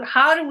whatever.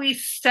 How do we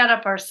set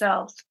up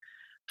ourselves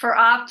for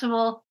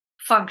optimal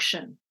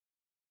function?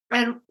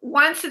 And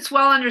once it's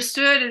well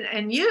understood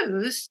and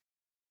used,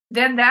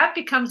 then that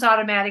becomes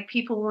automatic.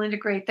 People will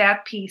integrate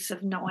that piece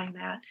of knowing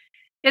that.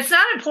 It's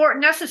not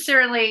important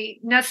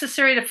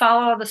necessary to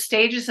follow all the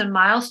stages and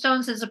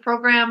milestones as a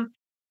program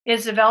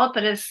is developed,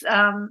 but as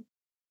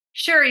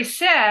Sherry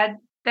said,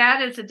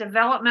 that is a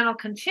developmental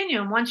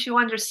continuum. Once you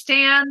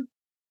understand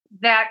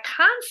that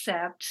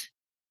concept,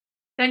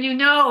 then you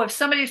know if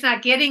somebody's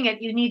not getting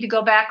it, you need to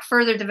go back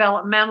further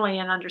developmentally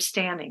and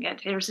understanding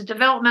it. There's a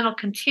developmental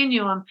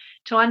continuum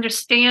to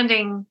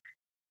understanding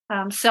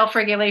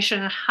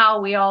self-regulation and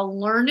how we all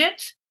learn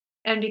it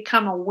and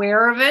become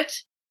aware of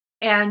it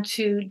and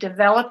to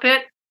develop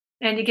it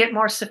and to get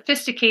more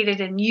sophisticated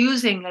in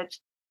using it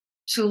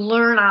to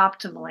learn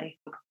optimally.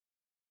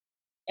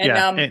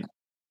 And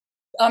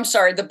I'm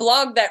sorry, the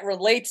blog that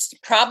relates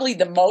probably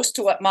the most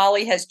to what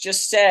Molly has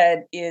just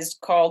said is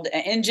called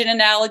Engine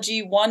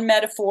Analogy. One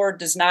metaphor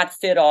does not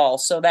fit all.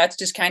 So that's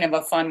just kind of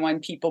a fun one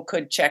people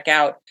could check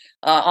out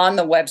on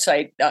the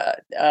website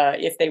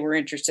if they were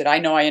interested. I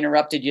know I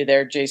interrupted you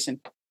there,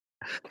 Jason.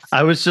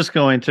 I was just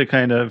going to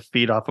kind of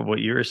feed off of what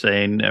you were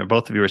saying, or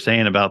both of you were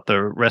saying about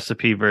the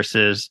recipe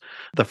versus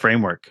the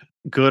framework.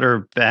 Good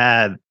or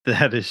bad,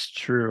 that is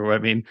true. I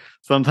mean,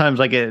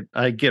 sometimes I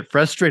get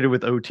frustrated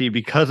with OT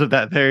because of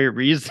that very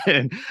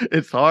reason.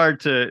 It's hard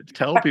to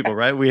tell people,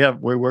 right? We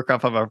work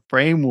off of a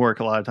framework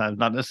a lot of times,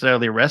 not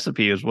necessarily a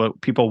recipe is what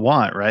people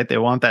want, right? They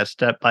want that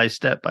step by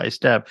step.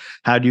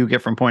 How do you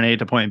get from point A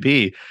to point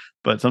B?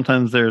 But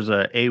sometimes there's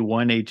a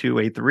A1,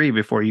 A2, A3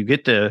 before you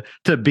get to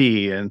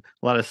B and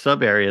a lot of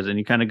sub areas, and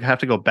you kind of have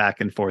to go back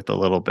and forth a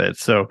little bit.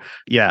 So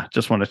yeah,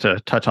 just wanted to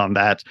touch on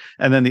that.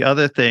 And then the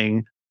other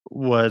thing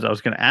was I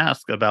was going to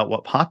ask about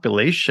what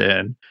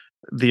population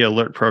the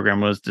alert program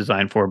was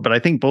designed for, but I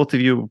think both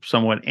of you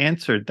somewhat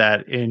answered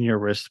that in your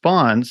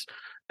response,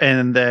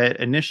 and that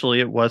initially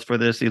it was for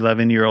this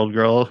 11-year-old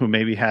girl who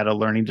maybe had a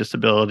learning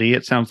disability.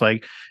 It sounds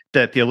like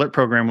that the alert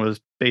program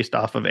was based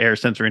off of AIR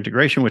sensor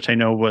integration, which I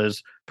know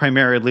was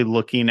primarily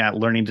looking at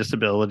learning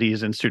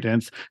disabilities in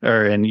students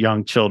or in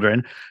young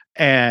children.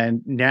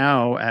 And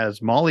now,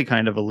 as Molly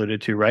kind of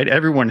alluded to, right,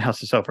 everyone has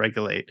to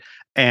self-regulate.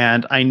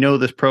 And I know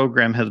this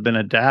program has been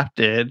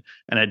adapted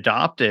and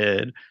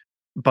adopted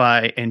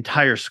by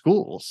entire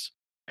schools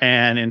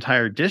and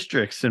entire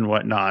districts and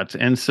whatnot.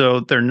 And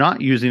so they're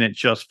not using it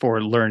just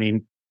for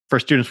learning for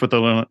students with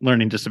a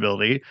learning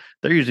disability.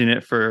 They're using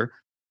it for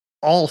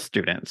all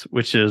students,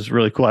 which is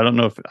really cool. I don't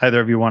know if either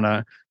of you want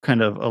to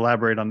kind of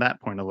elaborate on that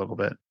point a little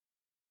bit.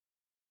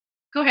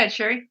 Go ahead,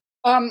 Sherry.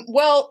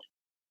 Well,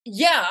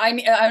 yeah, I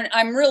mean,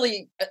 I'm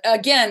really,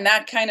 again,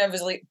 that kind of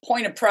is like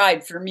point of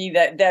pride for me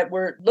that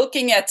we're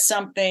looking at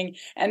something,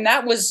 and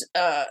that was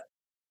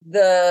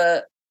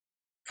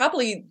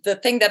probably the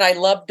thing that I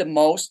loved the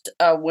most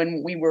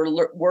when we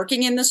were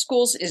working in the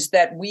schools is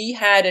that we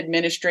had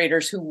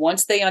administrators who,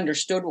 once they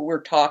understood what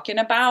we're talking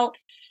about,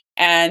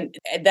 and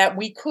that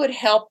we could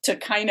help to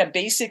kind of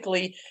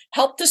basically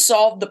help to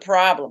solve the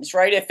problems,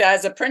 right? If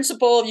as a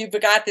principal, you've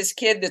got this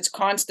kid that's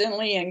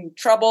constantly in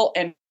trouble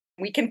and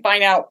we can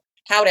find out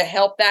how to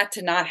help that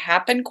to not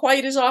happen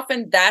quite as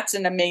often, that's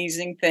an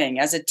amazing thing.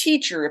 As a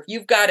teacher, if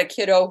you've got a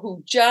kiddo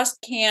who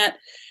just can't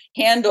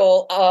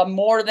handle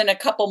more than a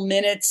couple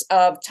minutes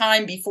of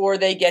time before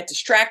they get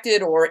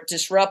distracted or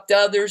disrupt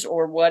others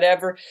or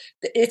whatever,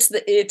 it's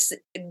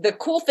the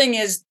cool thing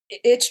is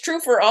it's true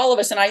for all of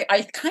us. And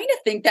I kind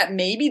of think that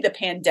maybe the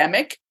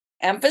pandemic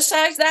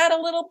emphasized that a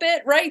little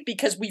bit, right?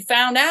 Because we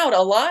found out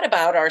a lot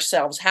about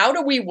ourselves. How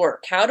do we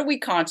work? How do we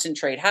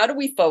concentrate? How do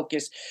we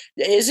focus?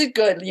 Is it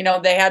good? You know,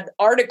 they had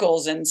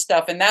articles and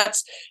stuff, and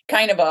that's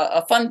kind of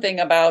a fun thing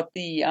about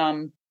the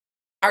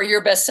our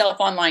Your Best Self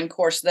online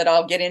course that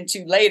I'll get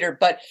into later.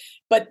 But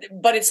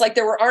it's like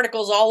there were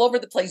articles all over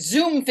the place,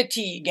 Zoom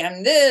fatigue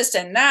and this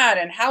and that,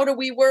 and how do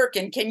we work?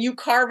 And can you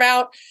carve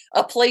out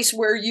a place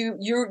where you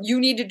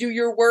need to do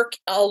your work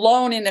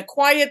alone in a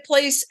quiet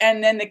place,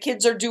 and then the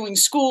kids are doing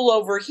school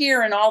over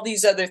here and all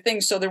these other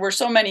things. So there were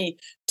so many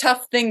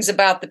tough things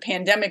about the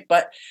pandemic,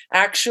 but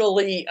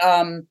actually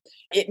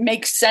it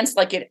makes sense.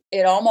 Like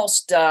it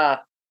almost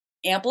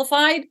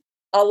amplified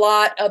a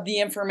lot of the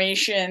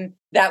information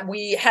that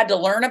we had to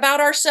learn about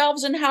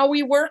ourselves and how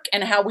we work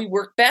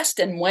best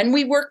and when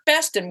we work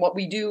best and what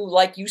we do,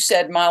 like you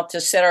said, Mal, to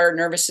set our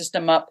nervous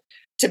system up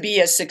to be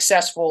as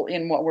successful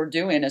in what we're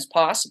doing as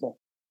possible.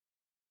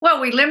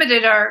 Well, we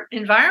limited our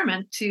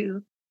environment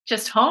to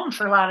just home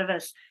for a lot of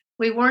us.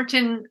 We weren't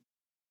in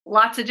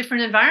lots of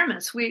different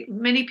environments.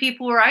 Many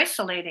people were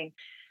isolating.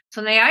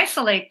 So they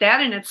isolate.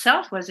 That in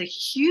itself was a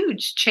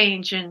huge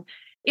change in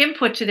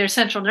input to their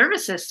central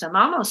nervous system.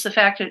 Almost the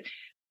fact that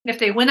if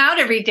they went out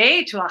every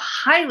day to a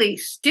highly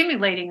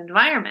stimulating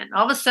environment,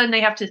 all of a sudden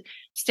they have to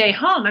stay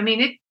home. I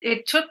mean,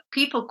 it took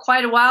people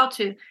quite a while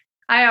to,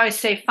 I always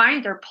say,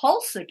 find their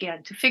pulse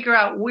again, to figure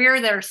out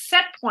where their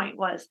set point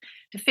was,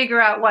 to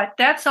figure out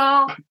that's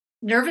all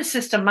nervous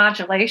system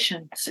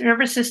modulation,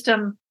 nervous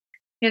system,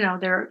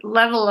 their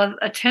level of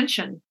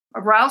attention,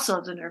 arousal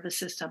of the nervous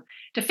system,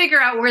 to figure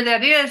out where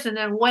that is, and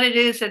then what it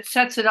is that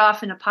sets it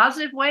off in a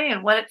positive way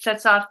and what it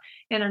sets off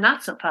in a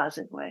not so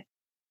positive way.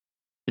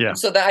 Yeah.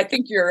 So I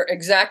think you're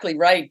exactly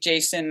right,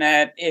 Jason,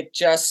 that it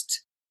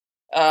just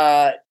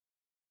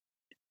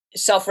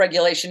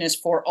self-regulation is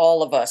for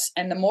all of us.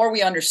 And the more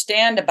we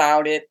understand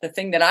about it, the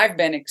thing that I've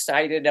been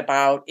excited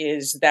about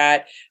is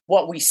that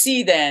what we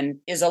see then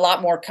is a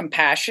lot more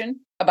compassion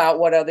about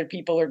what other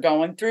people are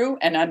going through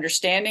and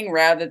understanding,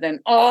 rather than,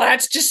 oh,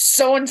 that's just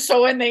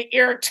so-and-so and they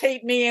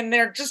irritate me and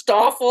they're just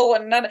awful.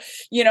 And none,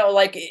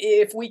 like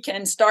if we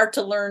can start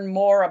to learn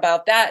more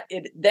about that,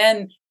 it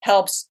then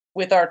helps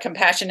with our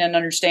compassion and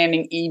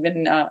understanding,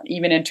 even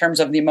in terms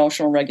of the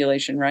emotional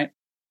regulation, right?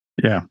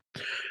 Yeah.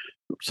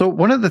 So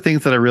one of the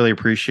things that I really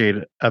appreciate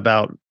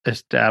about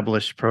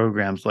established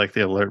programs like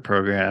the Alert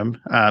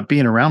program,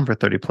 being around for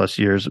 30 plus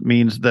years,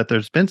 means that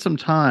there's been some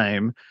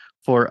time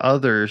for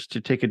others to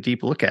take a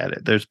deep look at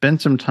it. There's been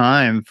some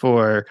time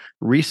for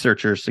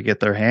researchers to get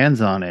their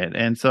hands on it.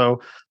 And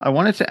so I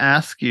wanted to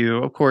ask you,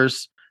 of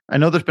course, I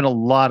know there's been a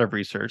lot of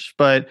research,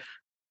 but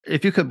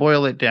if you could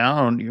boil it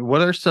down,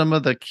 what are some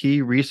of the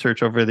key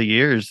research over the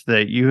years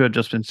that you have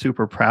just been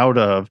super proud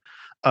of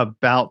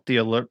about the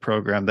Alert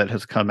program that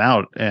has come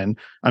out? And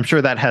I'm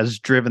sure that has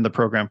driven the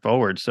program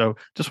forward. So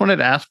just wanted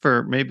to ask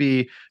for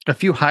maybe a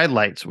few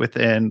highlights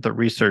within the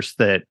research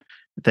that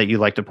you'd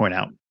like to point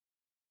out.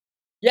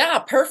 Yeah,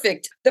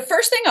 perfect. The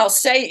first thing I'll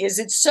say is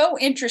it's so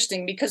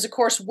interesting because, of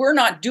course, we're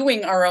not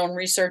doing our own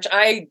research.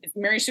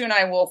 Mary Sue and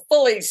I will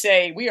fully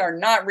say we are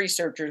not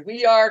researchers.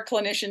 We are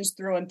clinicians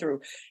through and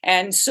through.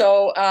 And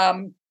so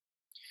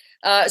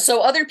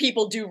so other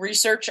people do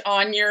research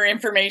on your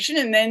information,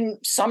 and then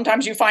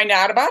sometimes you find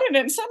out about it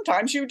and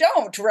sometimes you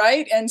don't,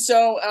 right? And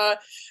so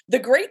the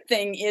great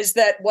thing is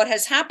that what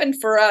has happened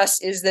for us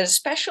is that,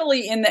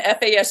 especially in the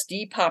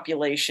FASD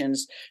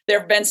populations, there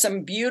have been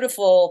some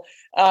beautiful,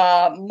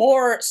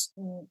 more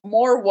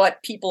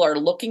what people are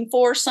looking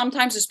for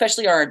sometimes,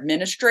 especially our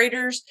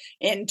administrators,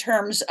 in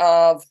terms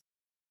of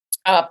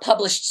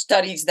published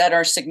studies that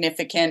are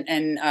significant.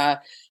 And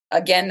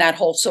again, that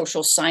whole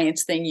social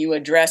science thing you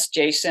addressed,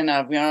 Jason,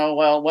 of,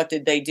 well, what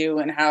did they do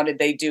and how did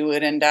they do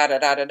it and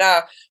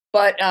da-da-da-da-da.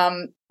 But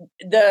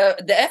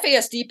the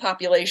FASD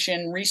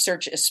population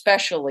research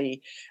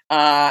especially,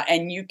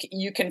 and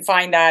you can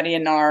find that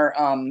in our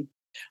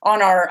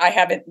I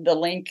have the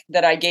link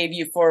that I gave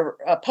you for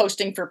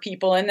posting for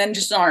people, and then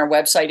just on our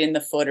website in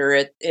the footer,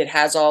 it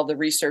has all the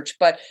research.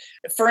 But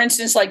for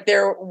instance, like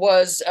there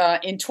was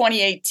in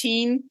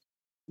 2018,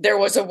 there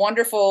was a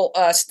wonderful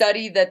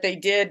study that they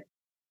did.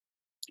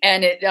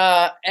 And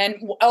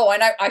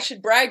I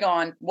should brag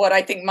on what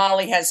I think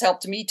Molly has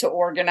helped me to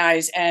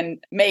organize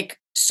and make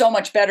so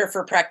much better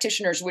for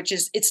practitioners, which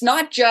is it's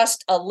not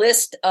just a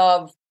list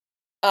of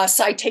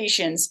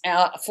citations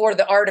for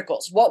the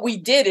articles. What we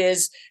did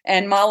is,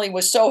 and Molly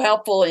was so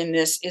helpful in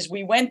this, is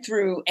we went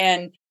through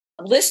and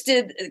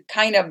listed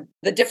kind of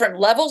the different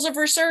levels of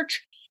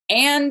research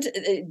and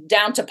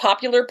down to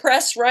popular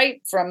press, right,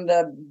 from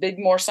the big,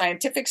 more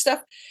scientific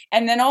stuff.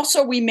 And then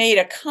also we made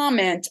a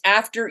comment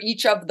after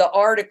each of the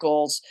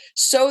articles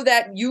so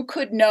that you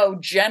could know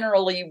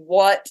generally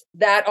what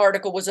that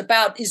article was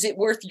about. Is it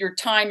worth your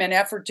time and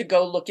effort to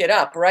go look it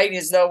up, right?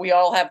 As though we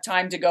all have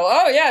time to go,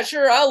 oh, yeah,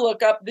 sure, I'll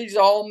look up these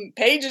all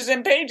pages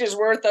and pages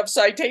worth of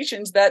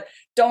citations that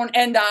don't,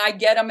 and I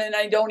get them and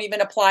I don't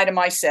even apply to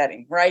my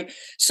setting, right?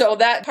 So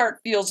that part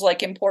feels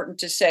like important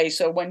to say.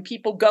 So when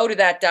people go to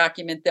that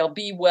document, they'll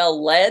be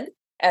well led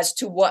as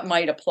to what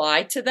might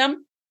apply to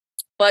them.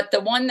 But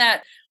the one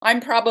that I'm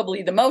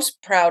probably the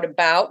most proud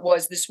about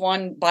was this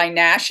one by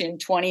Nash in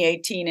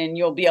 2018, and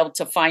you'll be able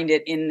to find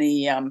it in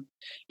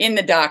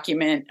the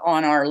document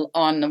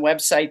on the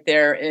website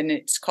there. And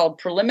it's called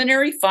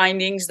Preliminary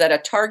Findings That a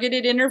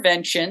Targeted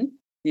Intervention,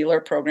 the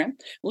Alert program,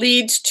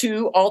 leads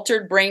to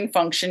altered brain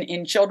function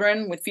in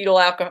children with fetal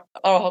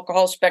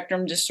alcohol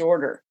spectrum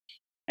disorder.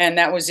 And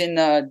that was in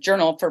the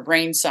Journal for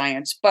Brain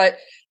Science. But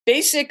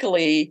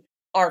basically,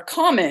 our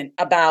comment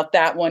about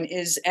that one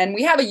is, and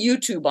we have a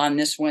YouTube on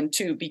this one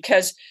too,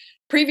 because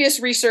previous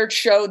research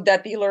showed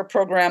that the Alert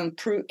program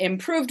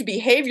improved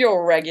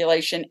behavioral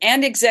regulation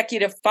and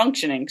executive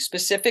functioning,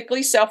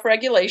 specifically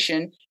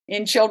self-regulation,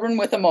 in children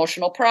with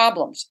emotional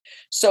problems.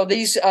 So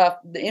these,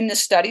 in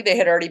this study, they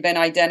had already been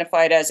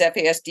identified as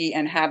FASD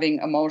and having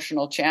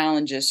emotional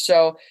challenges.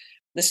 So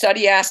the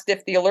study asked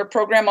if the Alert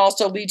program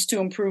also leads to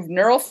improved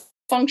neural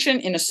function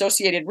in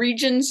associated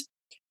regions.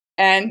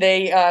 And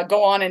they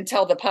go on and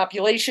tell the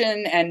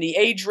population and the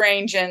age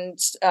range and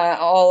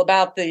all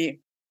about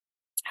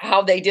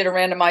how they did a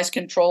randomized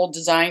controlled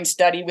design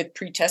study with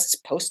pre-tests,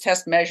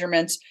 post-test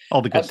measurements,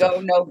 all the good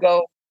go,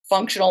 no-go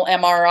functional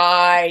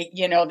MRI,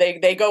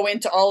 they go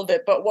into all of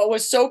it. But what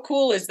was so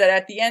cool is that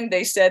at the end,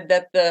 they said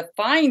that the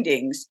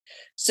findings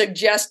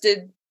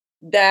suggested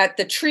that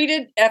the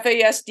treated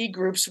FASD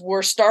groups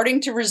were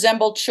starting to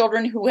resemble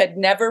children who had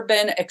never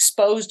been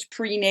exposed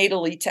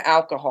prenatally to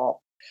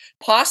alcohol,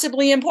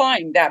 possibly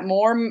implying that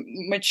more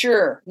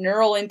mature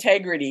neural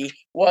integrity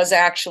was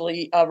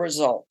actually a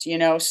result,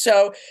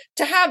 So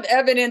to have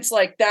evidence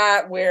like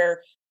that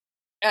where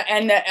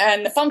and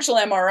the functional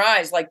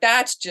MRIs, like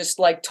that's just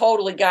like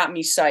totally got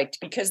me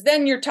psyched, because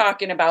then you're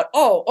talking about,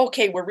 oh,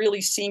 okay, we're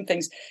really seeing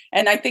things.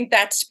 And I think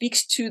that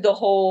speaks to the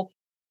whole,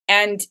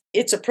 and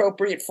it's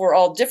appropriate for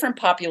all different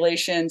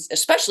populations,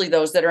 especially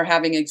those that are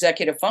having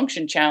executive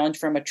function challenge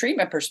from a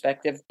treatment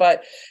perspective.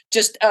 But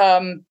just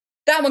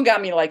that one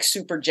got me like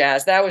super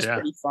jazzed. That was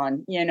pretty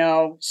fun,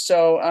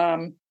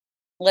 So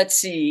let's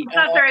see. It's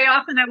not very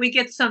often that we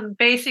get some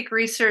basic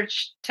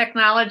research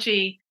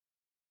technology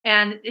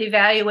and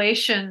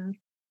evaluation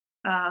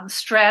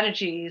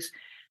strategies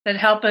that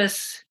help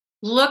us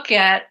look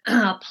at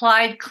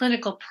applied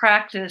clinical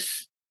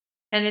practice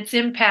and its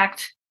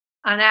impact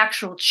on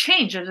actual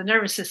change of the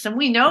nervous system.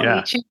 We know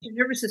we change the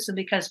nervous system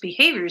because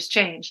behaviors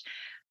change,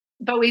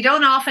 but we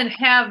don't often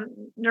have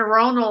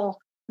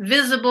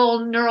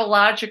visible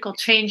neurological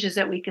changes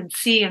that we can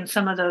see in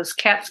some of those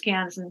CAT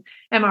scans and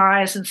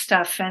MRIs and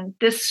stuff. And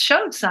this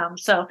showed some.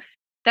 So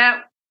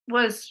that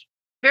was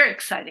very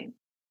exciting.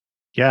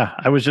 Yeah,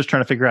 I was just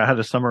trying to figure out how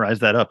to summarize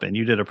that up, and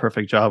you did a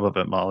perfect job of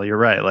it, Molly. You're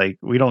right. Like,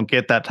 we don't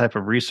get that type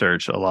of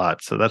research a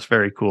lot. So that's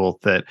very cool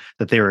that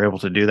they were able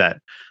to do that.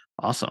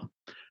 Awesome.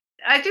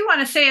 I do want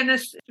to say in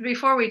this,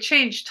 before we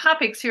change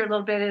topics here a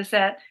little bit, is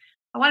that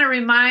I want to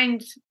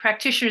remind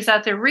practitioners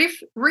out there,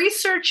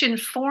 research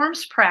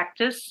informs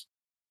practice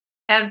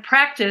and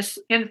practice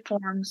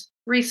informs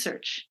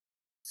research.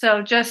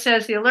 So just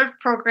as the ALERT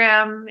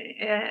program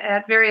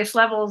at various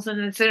levels and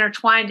it's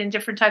intertwined in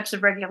different types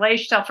of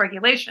regulation,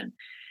 self-regulation,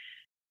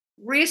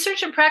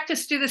 research and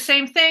practice do the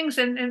same things.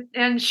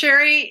 And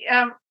Sherry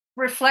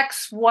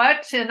reflects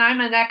what, and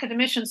I'm an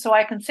academician, so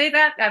I can say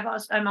that.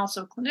 I'm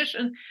also a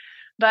clinician,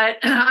 but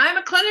I'm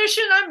a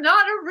clinician. I'm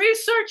not a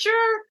researcher.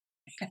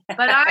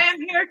 But I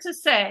am here to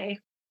say,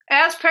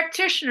 as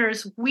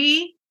practitioners,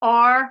 we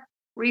are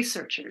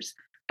researchers.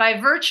 By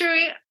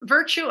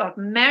virtue of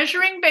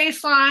measuring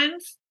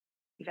baselines,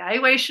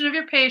 evaluation of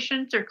your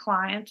patient or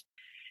client,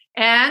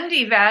 and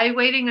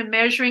evaluating and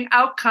measuring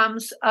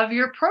outcomes of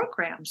your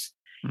programs.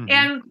 Mm-hmm.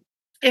 And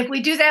if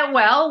we do that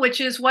well, which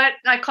is what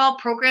I call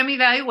program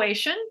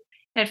evaluation,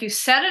 and if you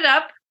set it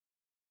up,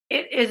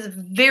 it is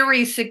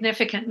very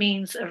significant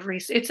means of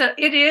research.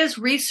 It is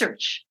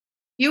research.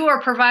 You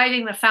are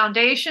providing the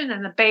foundation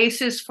and the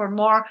basis for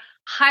more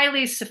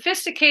highly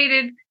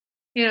sophisticated,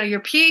 your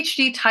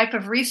PhD type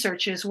of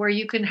researches where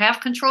you can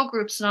have control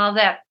groups and all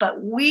that.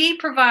 But we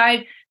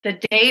provide the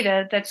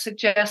data that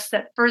suggests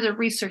that further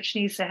research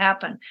needs to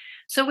happen.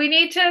 So we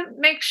need to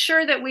make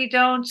sure that we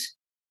don't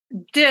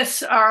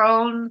diss our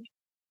own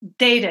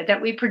data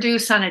that we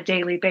produce on a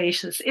daily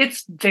basis.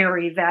 It's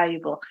very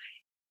valuable.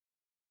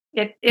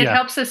 It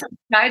helps us,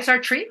 guides our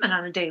treatment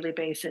on a daily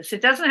basis.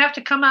 It doesn't have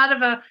to come out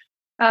of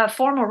a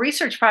formal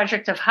research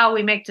project of how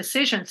we make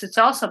decisions. It's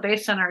also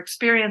based on our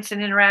experience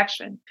and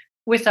interaction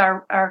with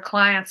our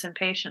clients and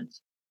patients.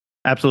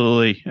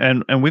 Absolutely.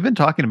 And we've been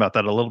talking about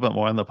that a little bit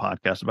more on the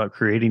podcast about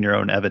creating your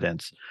own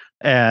evidence.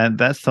 And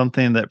that's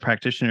something that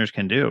practitioners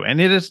can do. And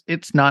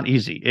it's not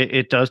easy.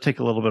 It does take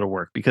a little bit of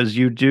work, because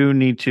you do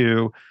need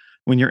to,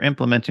 when you're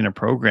implementing a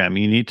program,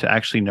 you need to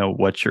actually know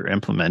what you're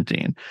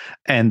implementing.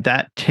 And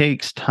that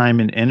takes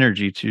time and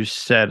energy to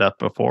set up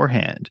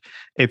beforehand.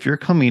 If you're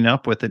coming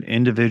up with an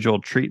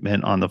individual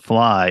treatment on the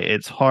fly,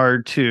 it's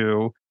hard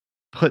to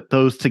put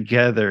those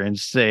together and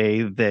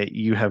say that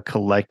you have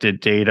collected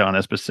data on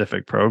a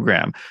specific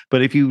program.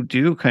 But if you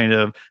do kind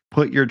of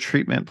put your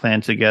treatment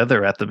plan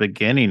together at the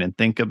beginning and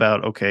think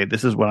about, okay,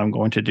 this is what I'm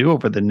going to do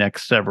over the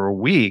next several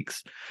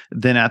weeks,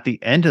 then at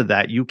the end of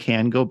that, you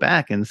can go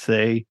back and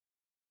say,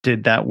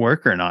 did that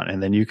work or not?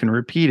 And then you can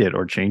repeat it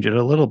or change it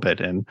a little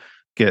bit and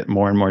get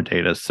more and more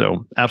data.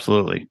 So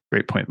absolutely.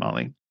 Great point,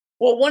 Molly.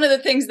 Well, one of the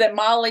things that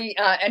Molly,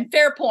 and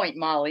fair point,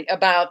 Molly,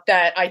 about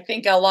that, I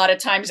think a lot of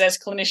times as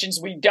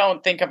clinicians, we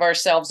don't think of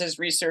ourselves as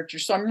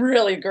researchers. So I'm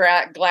really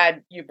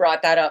glad you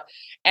brought that up.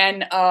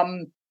 And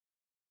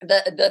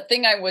the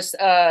thing I was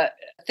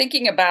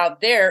thinking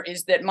about there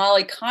is that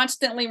Molly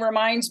constantly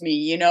reminds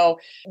me,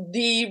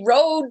 the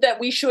road that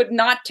we should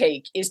not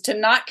take is to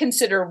not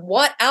consider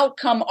what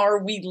outcome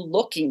are we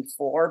looking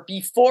for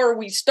before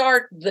we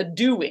start the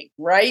doing,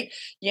 right?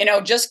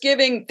 Just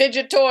giving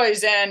fidget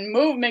toys and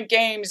movement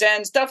games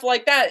and stuff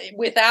like that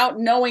without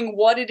knowing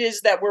what it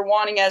is that we're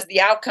wanting as the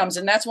outcomes.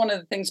 And that's one of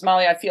the things,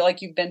 Molly, I feel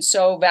like you've been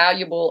so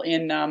valuable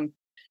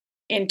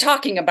in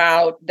talking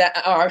about that,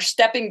 are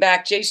stepping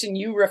back. Jason,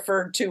 you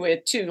referred to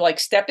it too, like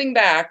stepping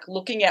back,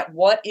 looking at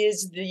what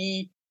is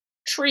the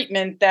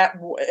treatment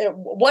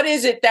what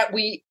is it that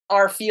we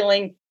are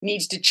feeling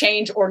needs to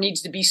change or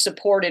needs to be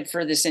supported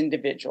for this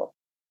individual.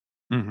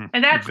 Mm-hmm.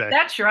 And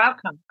that's your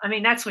outcome. I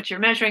mean, that's what you're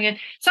measuring. And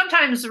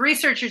sometimes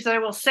researchers, I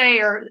will say,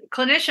 or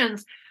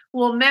clinicians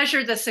will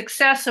measure the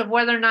success of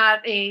whether or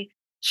not a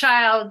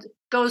child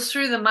goes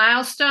through the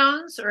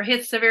milestones or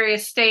hits the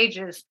various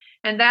stages.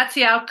 And that's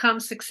the outcome: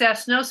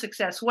 success, no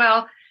success.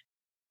 Well,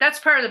 that's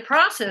part of the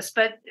process.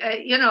 But,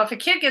 if a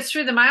kid gets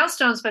through the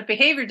milestones, but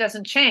behavior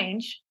doesn't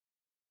change,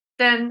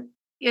 then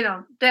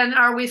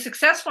are we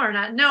successful or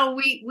not? No,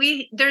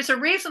 there's a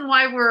reason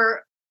why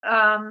we're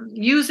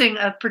using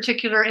a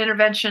particular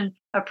intervention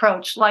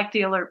approach like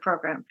the ALERT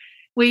program.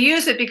 We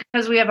use it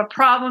because we have a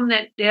problem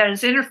that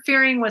is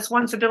interfering with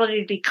one's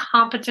ability to be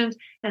competent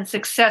and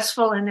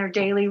successful in their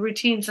daily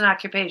routines and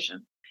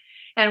occupation.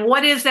 And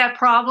what is that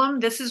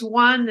problem? This is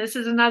one, this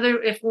is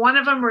another. If one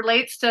of them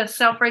relates to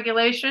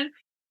self-regulation,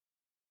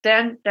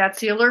 then that's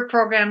the ALERT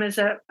program is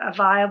a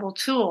viable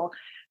tool.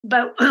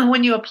 But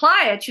when you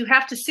apply it, you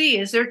have to see,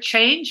 is there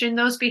change in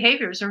those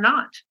behaviors or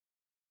not?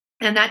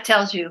 And that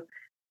tells you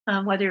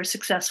whether you're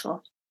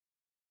successful.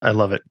 I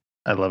love it.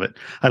 I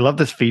love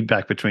this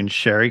feedback between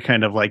Sherry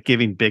kind of like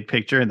giving big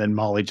picture and then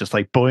Molly just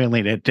like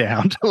boiling it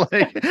down to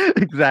like,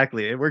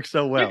 exactly. It works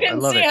so well. You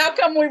can see how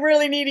come we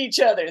really need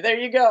each other. There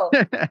you go.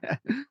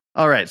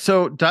 All right.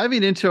 So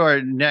diving into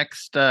our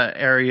next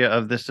area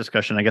of this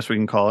discussion, I guess we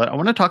can call it, I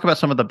want to talk about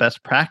some of the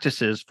best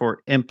practices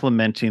for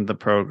implementing the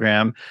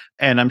program.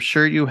 And I'm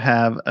sure you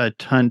have a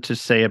ton to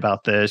say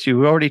about this.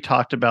 You already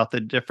talked about the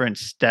different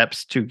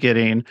steps to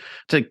getting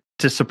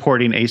to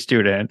supporting a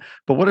student,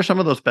 but what are some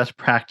of those best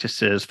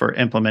practices for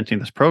implementing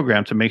this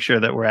program to make sure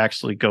that we're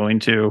actually going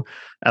to,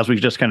 as we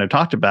just kind of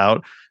talked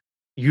about,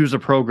 use a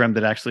program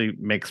that actually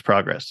makes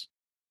progress?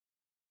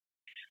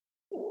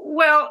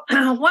 Well,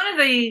 one of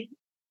the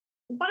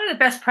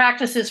best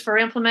practices for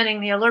implementing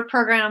the ALERT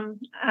program,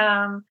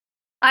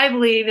 I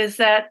believe, is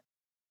that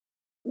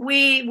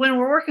when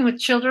we're working with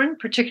children,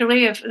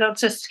 particularly if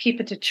let's just keep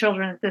it to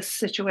children at this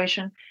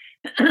situation,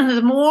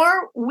 the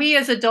more we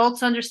as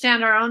adults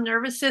understand our own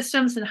nervous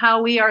systems and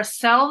how we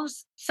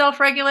ourselves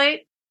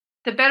self-regulate,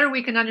 the better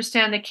we can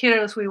understand the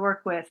kiddos we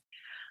work with.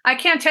 I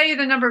can't tell you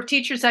the number of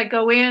teachers I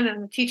go in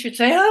and the teachers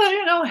say,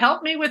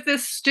 help me with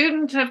this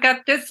student. I've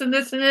got this and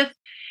this and this.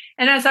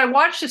 And as I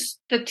watch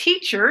the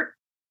teacher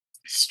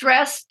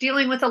stress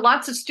dealing with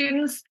lots of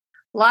students,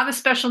 a lot of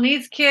special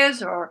needs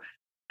kids or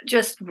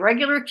just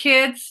regular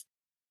kids,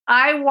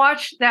 I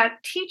watch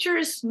that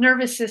teacher's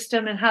nervous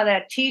system and how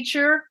that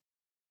teacher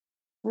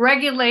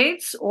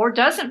regulates or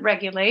doesn't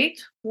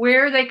regulate,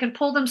 where they can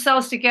pull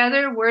themselves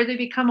together, where they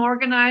become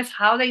organized,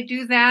 how they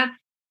do that.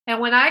 And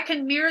when I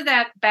can mirror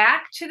that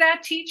back to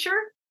that teacher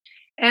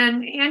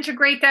and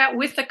integrate that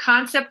with the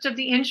concept of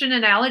the engine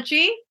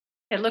analogy,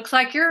 it looks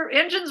like your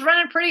engine's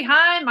running pretty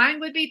high. Mine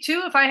would be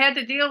too if I had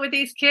to deal with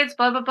these kids,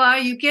 blah, blah, blah.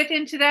 You get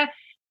into that.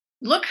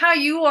 Look how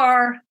you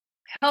are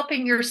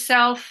helping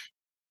yourself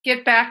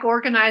get back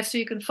organized so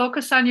you can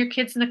focus on your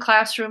kids in the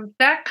classroom.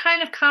 That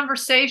kind of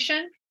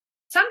conversation.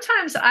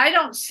 Sometimes I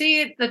don't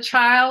see the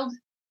child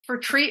for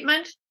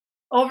treatment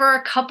over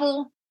a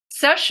couple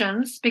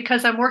sessions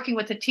because I'm working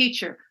with the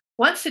teacher.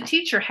 Once the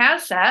teacher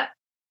has that,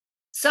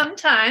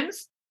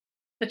 sometimes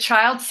the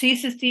child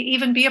ceases to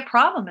even be a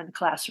problem in the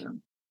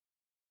classroom.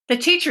 The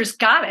teacher's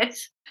got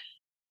it,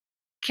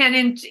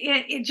 can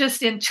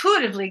just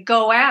intuitively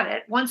go at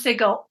it once they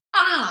go,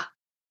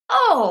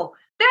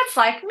 that's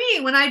like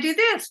me when I do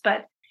this,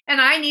 and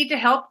I need to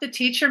help the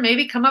teacher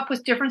maybe come up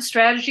with different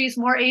strategies,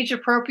 more age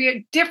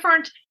appropriate,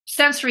 different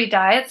sensory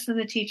diets than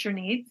the teacher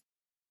needs.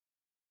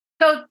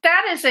 So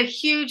that is a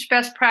huge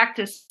best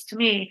practice to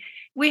me.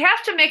 We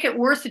have to make it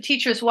worth the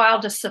teacher's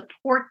while to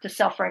support the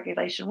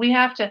self-regulation. We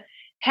have to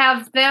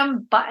have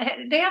them,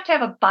 they have to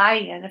have a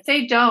buy-in. If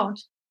they don't,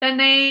 then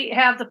they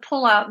have the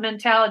pull-out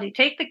mentality.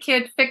 Take the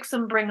kid, fix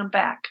them, bring them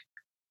back.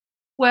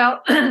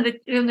 Well,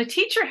 when the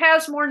teacher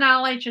has more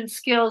knowledge and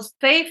skills,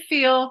 they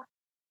feel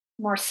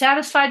more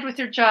satisfied with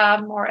their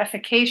job, more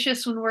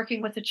efficacious when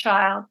working with a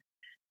child.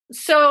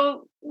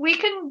 So we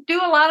can do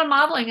a lot of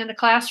modeling in the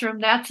classroom.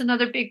 That's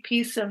another big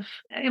piece of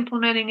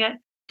implementing it.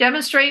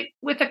 Demonstrate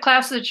with the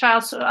class of the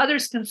child so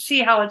others can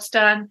see how it's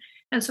done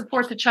and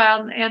support the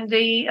child, and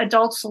the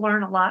adults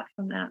learn a lot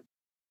from that.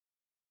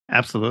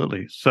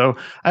 Absolutely. So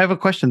I have a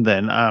question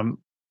then.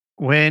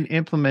 When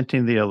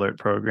implementing the ALERT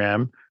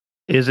program,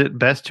 is it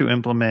best to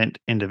implement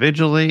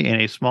individually in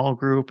a small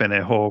group in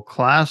a whole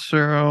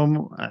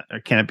classroom?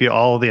 Can it be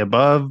all of the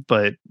above,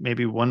 but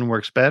maybe one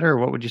works better?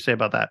 What would you say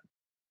about that?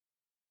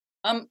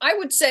 I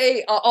would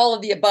say all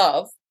of the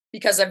above,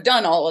 because I've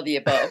done all of the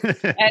above,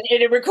 and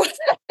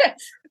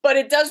but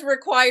it does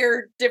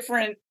require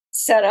different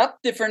setup,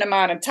 different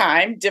amount of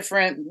time,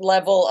 different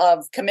level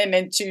of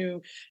commitment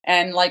to,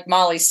 and like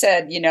Molly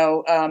said,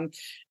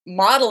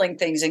 modeling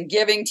things and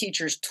giving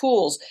teachers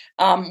tools.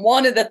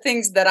 One of the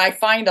things that I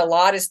find a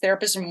lot as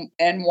therapists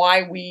and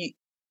why we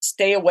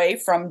stay away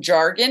from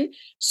jargon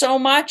so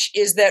much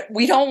is that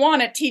we don't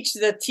want to teach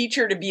the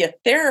teacher to be a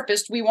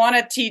therapist. We want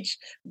to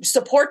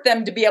support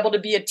them to be able to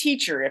be a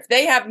teacher. If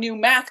they have new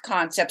math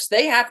concepts,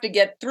 they have to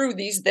get through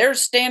these.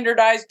 There's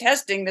standardized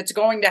testing that's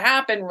going to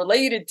happen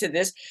related to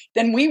this.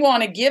 Then we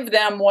want to give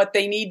them what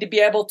they need to be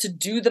able to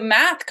do the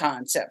math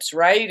concepts,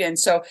 right? And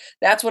so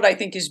that's what I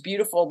think is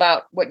beautiful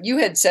about what you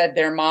had said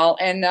there, Mal.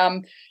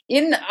 And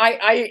in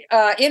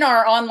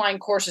our online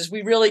courses,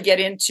 we really get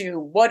into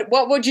what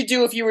would you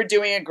do if you were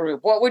doing a group?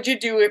 What would you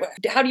do?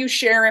 How do you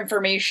share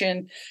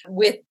information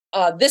with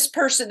this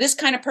person, this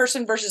kind of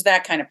person versus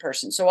that kind of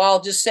person? So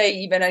I'll just say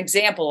even an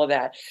example of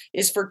that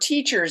is for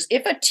teachers.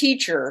 If a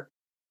teacher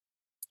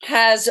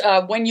has,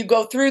 when you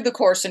go through the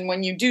course and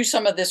when you do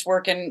some of this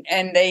work and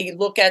they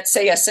look at,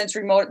 say, the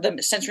sensory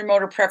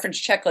motor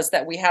preference checklist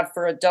that we have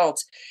for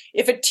adults,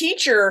 if a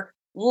teacher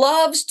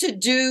loves to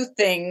do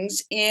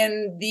things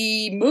in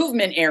the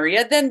movement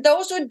area, then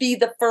those would be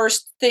the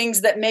first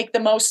things that make the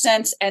most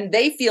sense and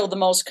they feel the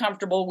most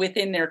comfortable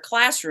within their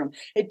classroom.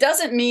 It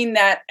doesn't mean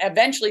that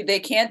eventually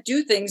they can't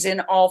do things in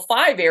all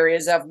 5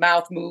 areas of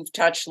mouth, move,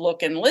 touch,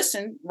 look, and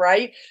listen,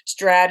 right?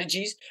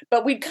 Strategies.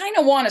 But we kind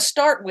of want to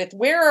start with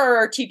where are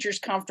our teachers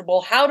comfortable?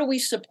 How do we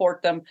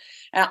support them?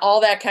 All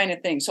that kind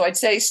of thing. So I'd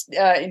say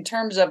in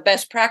terms of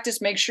best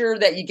practice, make sure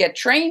that you get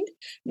trained,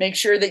 make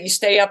sure that you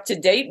stay up to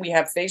date. We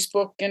have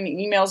Facebook and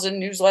emails and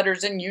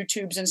newsletters and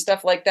YouTubes and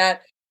stuff like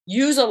that.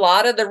 Use a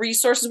lot of the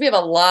resources. We have a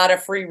lot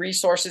of free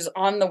resources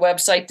on the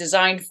website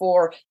designed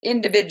for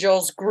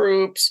individuals,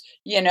 groups,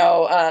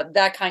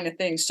 that kind of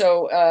thing.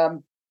 So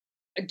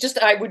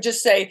I would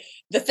just say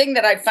the thing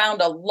that I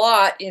found a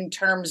lot in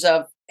terms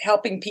of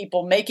helping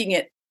people, making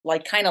it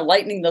like kind of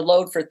lightening the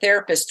load for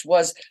therapists,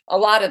 was a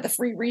lot of the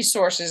free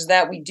resources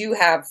that we do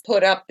have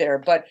put up there.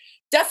 But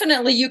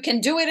definitely you can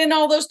do it in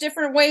all those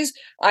different ways.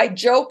 I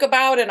joke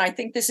about, and I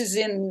think this is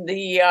in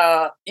the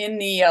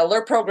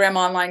Alert Program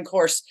online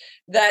course,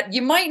 that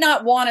you might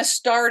not want to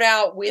start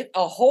out with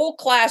a whole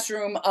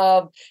classroom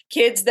of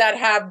kids that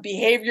have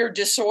behavior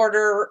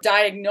disorder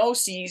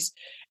diagnoses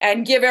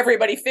and give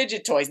everybody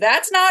fidget toys.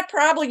 That's not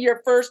probably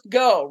your first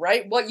go,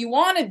 right? What you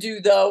want to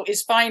do, though,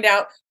 is find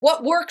out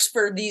what works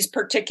for these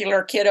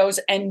particular kiddos,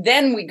 and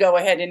then we go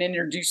ahead and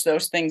introduce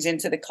those things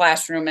into the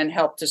classroom and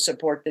help to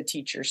support the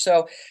teacher.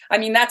 So, I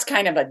mean, that's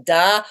kind of a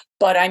duh,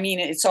 but I mean,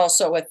 it's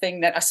also a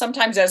thing that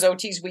sometimes as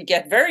OTs, we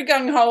get very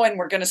gung-ho and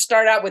we're going to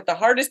start out with the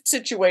hardest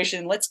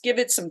situation. Let's give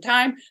it some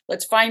time.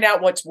 Let's find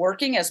out what's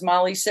working, as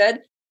Molly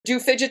said. Do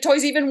fidget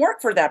toys even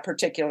work for that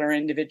particular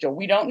individual?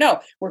 We don't know.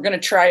 We're going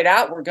to try it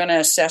out. We're going to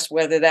assess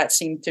whether that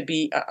seemed to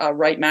be a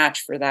right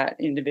match for that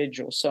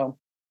individual. So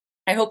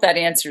I hope that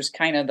answers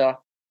kind of the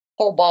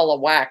whole ball of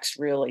wax,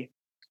 really.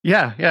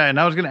 Yeah. And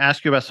I was going to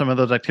ask you about some of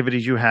those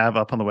activities you have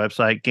up on the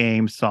website,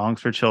 games,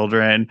 songs for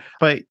children,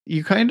 but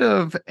you kind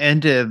of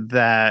ended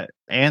that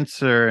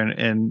answer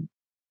and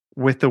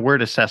with the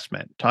word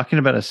assessment, talking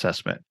about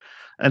assessment.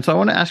 And so I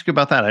want to ask you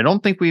about that. I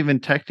don't think we even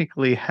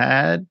technically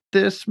had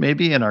this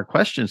maybe in our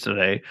questions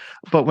today,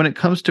 but when it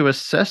comes to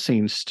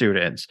assessing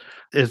students,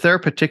 is there a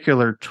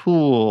particular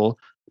tool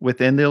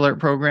within the Alert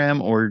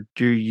program, or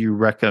do you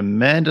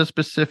recommend a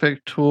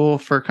specific tool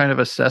for kind of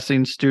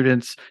assessing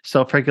students'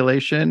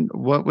 self-regulation?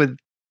 What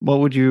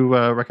would you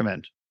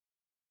recommend?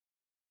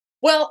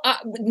 Well,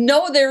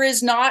 no, there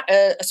is not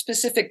a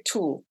specific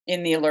tool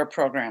in the Alert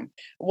program.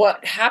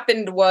 What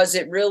happened was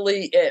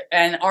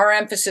and our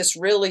emphasis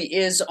really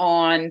is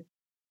on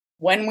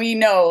when we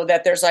know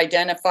that there's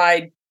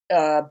identified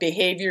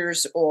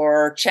behaviors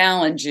or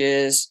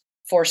challenges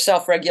for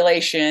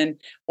self-regulation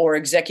or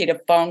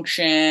executive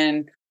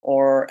function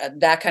or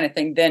that kind of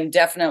thing, then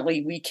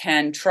definitely we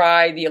can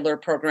try the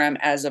Alert program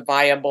as a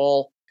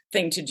viable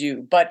thing to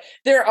do. But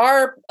there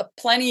are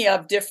plenty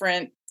of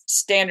different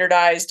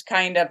standardized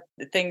kind of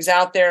things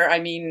out there. I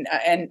mean,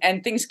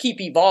 and things keep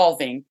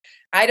evolving.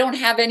 I don't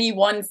have any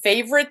one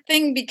favorite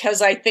thing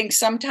because I think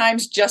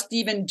sometimes just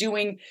even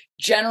doing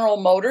general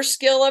motor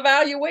skill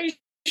evaluation,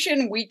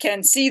 we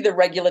can see the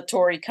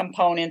regulatory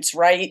components,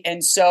 right?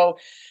 And so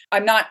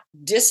I'm not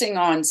dissing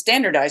on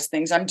standardized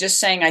things. I'm just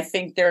saying I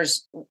think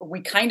we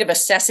kind of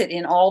assess it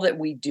in all that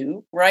we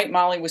do, right?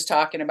 Molly was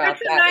talking about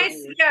that.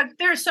 Yeah,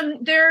 there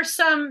are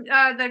some,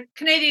 the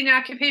Canadian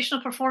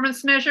Occupational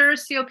Performance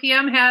Measures,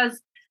 COPM,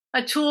 has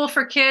a tool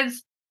for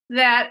kids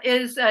that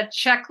is a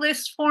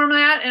checklist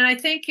format. And I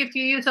think if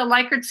you use a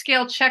Likert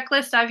scale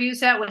checklist, I've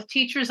used that with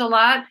teachers a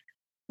lot,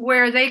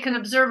 where they can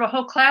observe a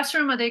whole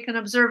classroom or they can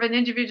observe an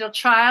individual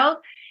child.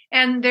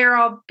 And there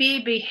will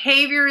be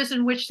behaviors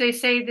in which they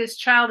say this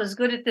child is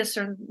good at this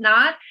or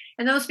not.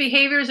 And those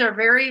behaviors are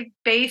very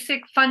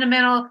basic,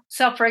 fundamental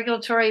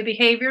self-regulatory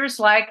behaviors,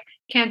 like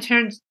can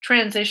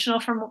transition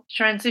from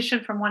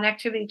one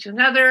activity to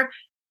another,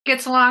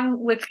 gets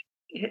along with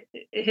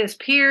his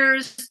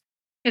peers,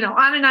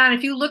 on and on.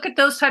 If you look at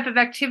those type of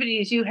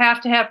activities, you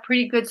have to have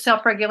pretty good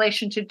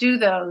self-regulation to do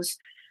those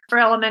for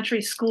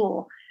elementary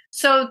school.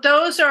 So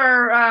those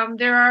are,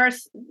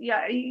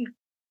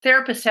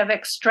 therapists have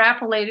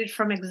extrapolated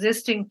from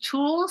existing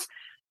tools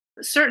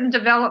certain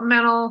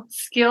developmental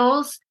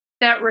skills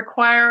that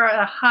require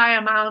a high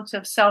amount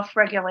of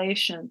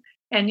self-regulation,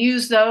 and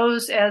use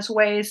those as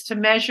ways to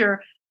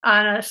measure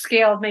on a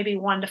scale of maybe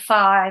 1 to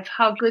 5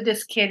 how good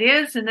this kid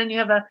is. And then you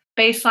have a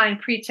baseline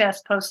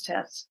pre-test,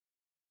 post-test.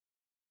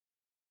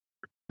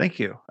 Thank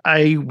you.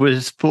 I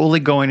was fully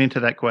going into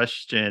that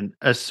question,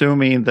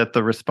 assuming that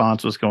the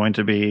response was going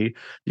to be,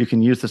 you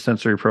can use the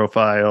sensory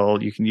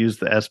profile, you can use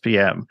the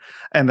SPM.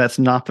 And that's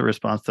not the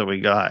response that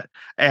we got.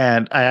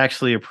 And I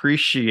actually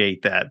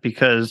appreciate that,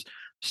 because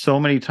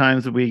so many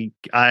times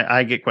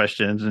I get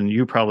questions, and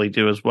you probably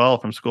do as well,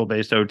 from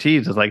school-based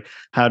OTs. It's like,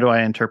 how do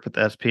I interpret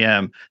the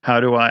SPM? How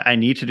do I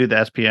need to do the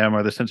SPM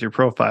or the sensory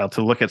profile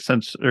to look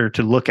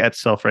at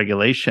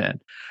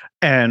self-regulation?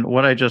 And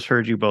what I just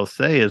heard you both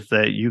say is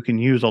that you can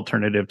use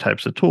alternative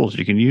types of tools.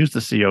 You can use the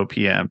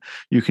COPM.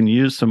 You can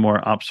use some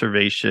more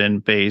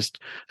observation-based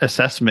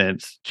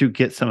assessments to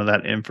get some of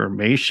that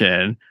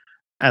information,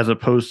 as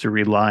opposed to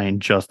relying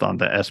just on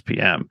the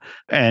SPM.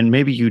 And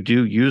maybe you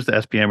do use the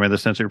SPM or the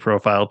sensory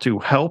profile to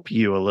help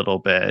you a little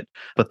bit,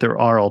 but there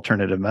are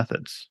alternative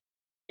methods.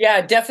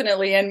 Yeah,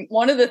 definitely. And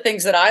one of the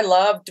things that I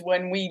loved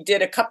when we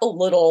did a couple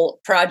little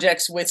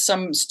projects with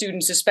some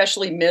students,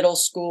 especially middle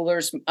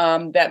schoolers,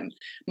 that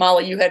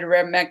Molly,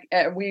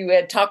 we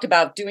had talked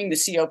about doing the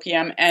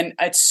COPM, and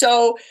it's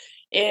so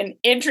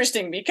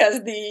interesting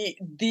because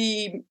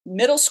the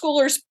middle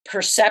schoolers'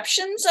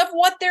 perceptions of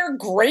what they're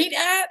great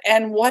at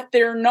and what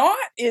they're not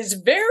is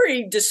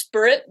very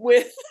disparate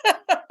with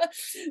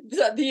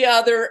the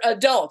other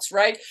adults,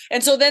 right?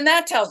 And so then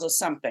that tells us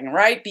something,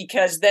 right?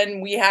 Because then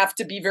we have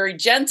to be very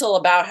gentle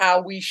about how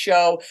we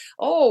show,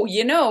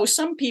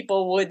 some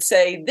people would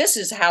say this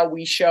is how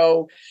we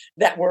show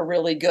that we're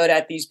really good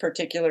at these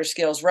particular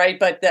skills, right?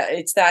 But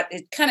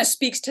it kind of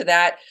speaks to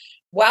that.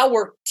 While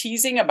we're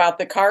teasing about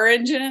the car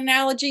engine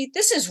analogy,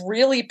 this is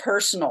really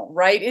personal,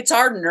 right? It's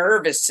our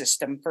nervous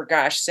system, for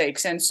gosh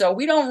sakes. And so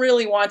we don't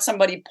really want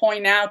somebody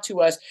pointing out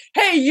to us,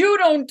 hey, you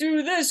don't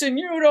do this and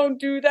you don't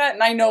do that.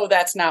 And I know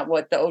that's not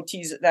what the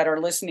OTs that are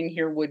listening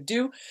here would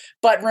do,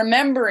 but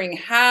remembering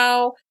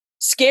how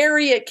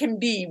scary it can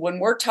be when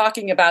we're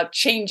talking about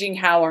changing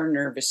how our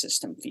nervous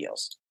system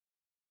feels.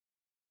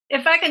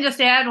 If I can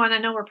just add one, I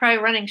know we're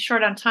probably running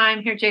short on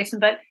time here, Jason,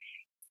 but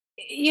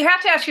you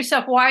have to ask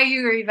yourself why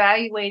you're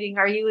evaluating.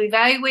 Are you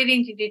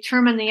evaluating to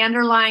determine the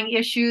underlying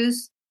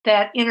issues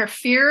that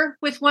interfere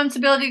with one's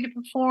ability to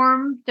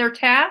perform their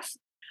task?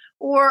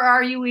 Or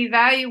are you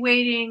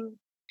evaluating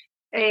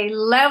a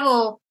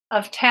level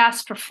of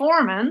task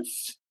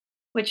performance,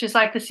 which is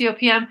like the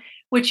COPM,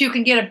 which you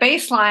can get a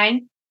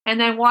baseline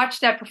and then watch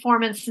that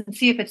performance and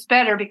see if it's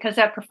better, because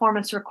that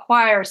performance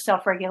requires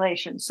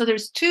self-regulation. So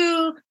there's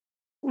two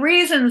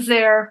reasons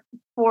there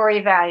for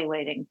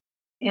evaluating.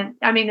 And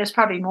I mean, there's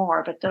probably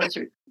more, but those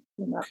are,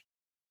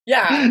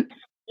 Yeah,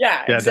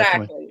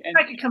 exactly.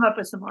 I could come up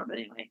with some more, but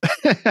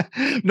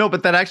anyway. No,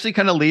 but that actually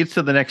kind of leads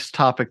to the next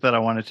topic that I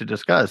wanted to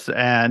discuss.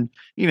 And,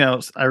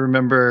 I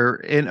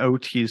remember in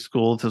OT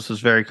school, this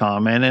was very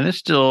common, and it's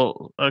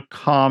still a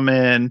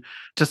common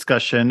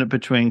discussion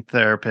between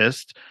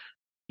therapists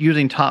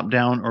using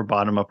top-down or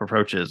bottom-up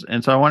approaches.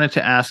 And so I wanted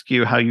to ask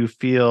you how you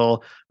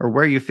feel, or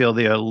where you feel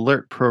the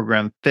ALERT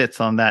program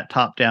fits on that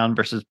top-down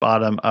versus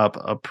bottom-up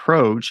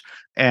approach,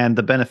 and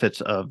the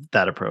benefits of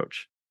that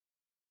approach.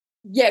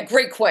 Yeah,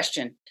 great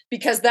question.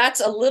 Because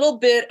that's a little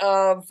bit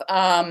of,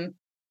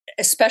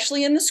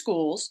 especially in the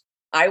schools,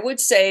 I would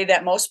say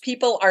that most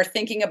people are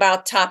thinking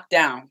about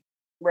top-down,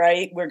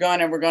 right? We're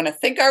gonna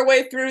think our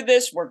way through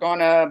this. We're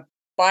gonna,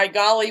 by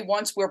golly,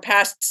 once we're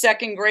past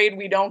second grade,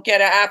 we don't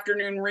get an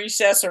afternoon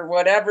recess or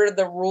whatever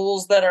the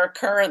rules that are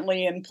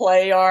currently in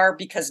play are,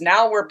 because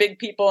now we're big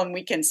people and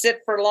we can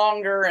sit for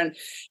longer, and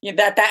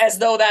that as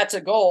though that's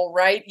a goal,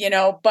 right?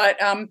 But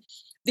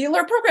the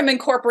ALERT program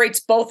incorporates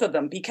both of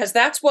them, because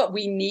that's what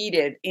we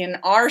needed in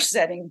our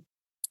setting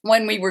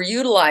when we were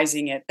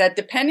utilizing it, that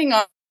depending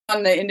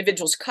on the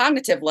individual's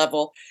cognitive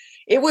level,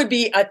 it would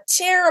be a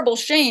terrible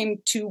shame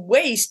to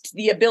waste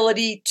the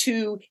ability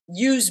to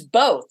use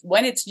both.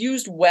 When it's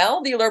used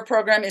well, the ALERT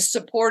program is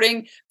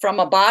supporting from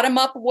a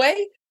bottom-up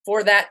way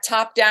for that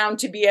top-down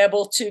to be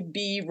able to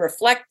be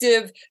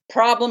reflective,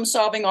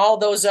 problem-solving, all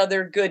those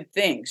other good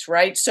things,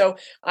 right? So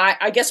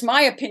I guess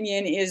my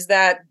opinion is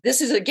that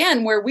this is,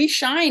 again, where we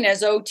shine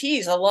as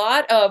OTs. A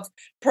lot of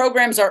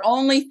programs are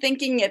only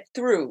thinking it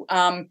through.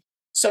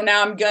 So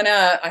now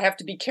I have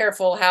to be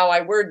careful how I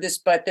word this,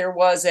 but there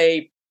was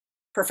a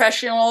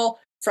professional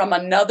from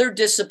another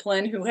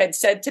discipline who had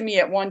said to me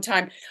at one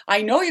time,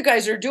 I know you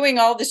guys are doing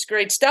all this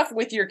great stuff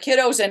with your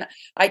kiddos, and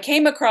I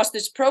came across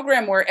this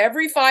program where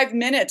every 5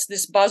 minutes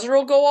this buzzer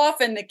will go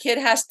off and the kid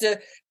has to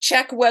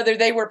check whether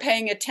they were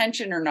paying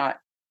attention or not.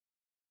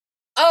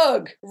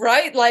 Ugh,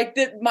 right? Like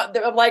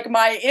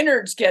my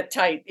innards get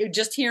tight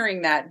just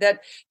hearing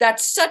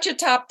that's such a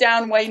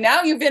top-down way.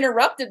 Now you've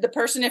interrupted the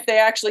person if they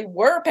actually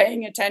were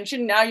paying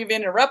attention. Now you've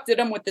interrupted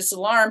them with this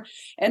alarm.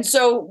 And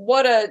so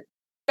what a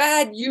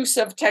bad use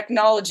of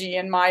technology,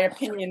 in my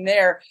opinion,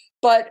 there.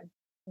 But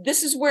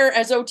this is where,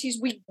 as OTs,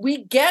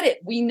 we get it.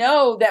 We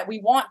know that we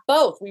want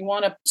both. We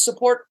want to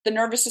support the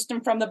nervous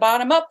system from the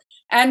bottom up,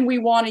 and we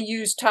want to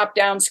use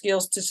top-down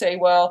skills to say,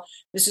 well,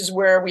 this is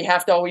where we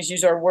have to always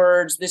use our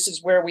words. This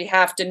is where we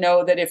have to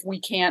know that if we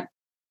can't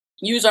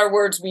use our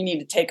words, we need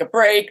to take a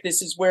break.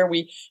 This is where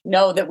we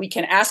know that we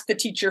can ask the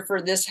teacher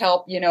for this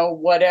help,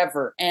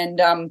 whatever. And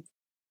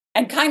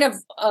kind of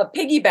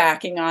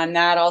piggybacking on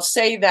that, I'll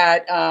say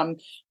that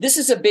this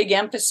is a big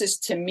emphasis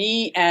to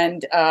me,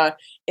 and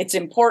it's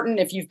important.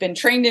 If you've been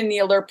trained in the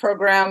ALERT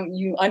program,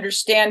 you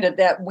understand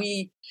that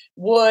we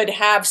would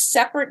have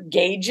separate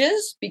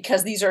gauges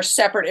because these are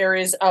separate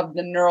areas of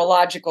the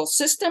neurological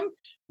system.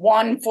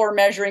 One for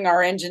measuring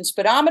our engine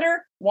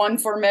speedometer, one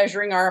for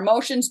measuring our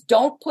emotions.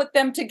 Don't put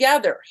them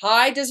together.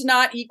 High does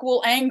not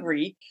equal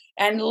angry,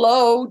 and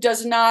low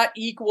does not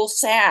equal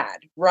sad,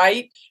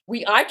 right?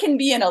 I can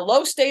be in a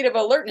low state of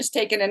alertness,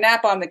 taking a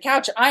nap on the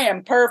couch. I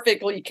am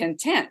perfectly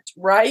content,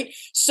 right?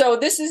 So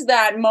this is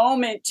that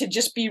moment to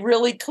just be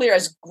really clear,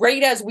 as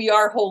great as we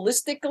are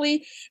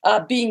holistically,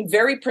 being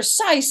very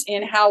precise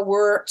in how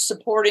we're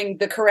supporting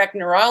the correct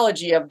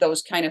neurology of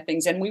those kind of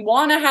things. And we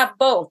want to have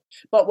both.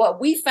 But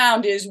what we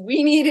found is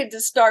we needed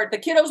to start, the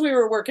kiddos we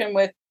were working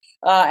with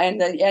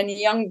and the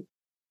young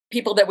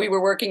people that we were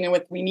working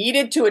with, we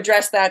needed to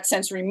address that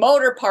sensory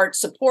motor part,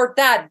 support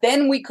that.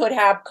 Then we could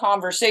have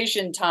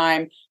conversation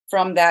time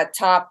from that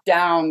top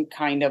down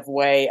kind of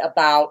way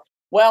about,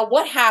 well,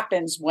 what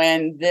happens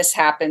when this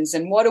happens,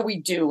 and what do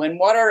we do, and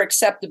what are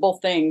acceptable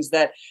things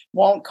that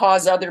won't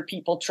cause other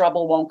people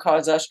trouble, won't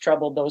cause us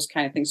trouble, those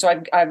kind of things.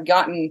 So I've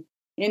gotten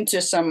into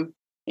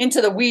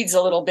the weeds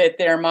a little bit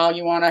there. Mal,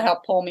 you want to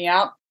help pull me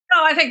out?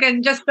 No, I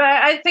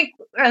think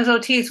as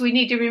OTs, we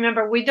need to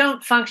remember we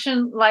don't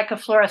function like a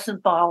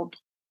fluorescent bulb.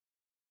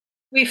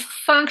 We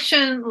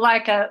function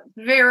like a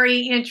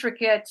very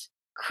intricate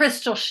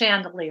crystal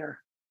chandelier.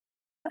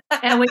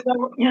 And we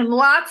go in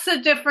lots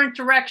of different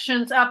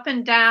directions, up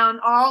and down,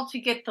 all to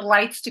get the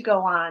lights to go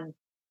on.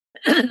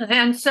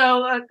 And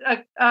so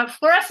a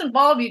fluorescent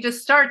bulb, you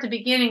just start at the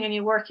beginning and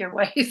you work your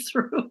way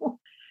through.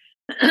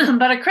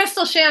 But a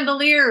crystal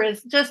chandelier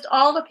is just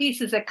all the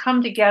pieces that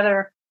come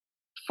together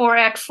for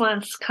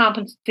excellence,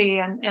 competency,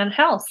 and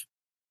health.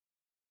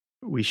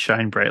 We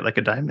shine bright like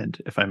a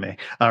diamond, if I may.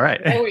 All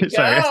right. There we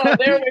Sorry. go.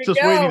 There we Just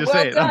go. waiting to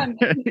say Done.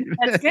 it.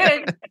 That's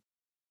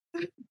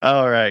good.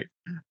 All right.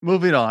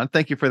 Moving on.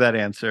 Thank you for that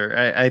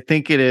answer. I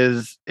think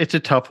it's a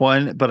tough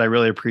one, but I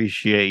really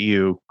appreciate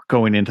you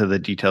going into the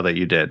detail that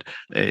you did.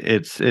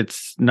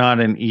 It's not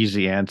an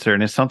easy answer.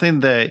 And it's something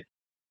that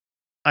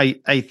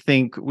I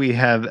think we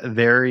have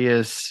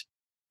various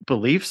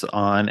beliefs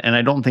on, and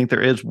I don't think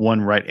there is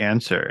one right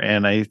answer.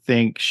 And I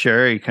think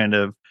Sherry kind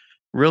of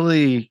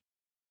really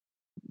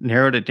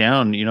narrowed it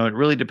down. It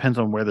really depends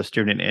on where the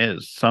student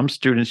is. Some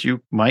students,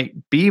 you might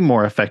be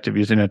more effective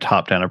using a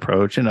top-down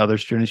approach, and other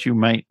students you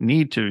might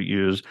need to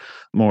use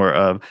more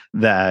of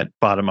that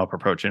bottom-up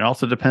approach. And it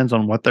also depends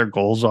on what their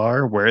goals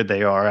are, where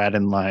they are at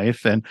in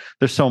life. And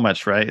there's so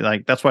much, right?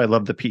 Like, that's why I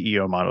love the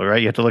PEO model, right?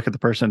 You have to look at the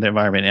person, the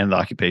environment, and the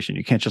occupation.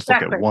 You can't just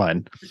look at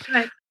one.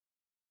 Right.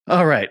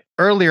 All right.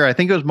 Earlier, I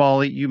think it was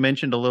Molly, you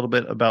mentioned a little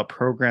bit about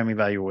program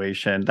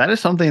evaluation. That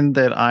is something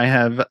that I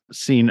have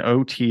seen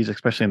OTs,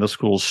 especially in the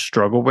schools,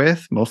 struggle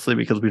with, mostly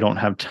because we don't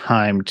have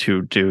time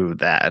to do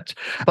that.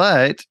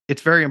 But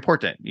it's very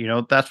important.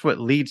 That's what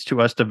leads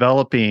to us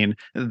developing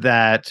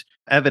that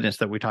evidence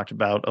that we talked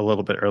about a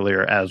little bit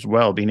earlier as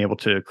well. Being able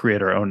to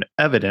create our own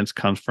evidence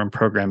comes from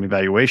program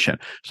evaluation.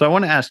 So I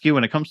want to ask you,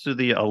 when it comes to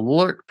the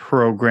ALERT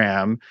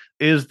program,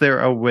 is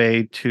there a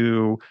way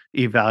to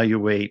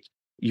evaluate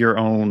your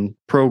own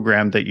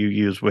program that you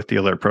use with the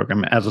ALERT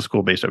program as a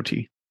school-based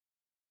OT?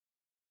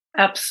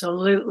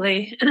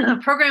 Absolutely.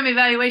 Program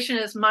evaluation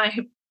is my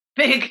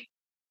big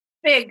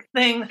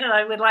thing that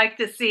I would like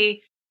to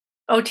see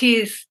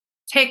OTs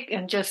take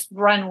and just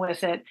run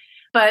with it.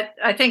 But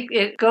I think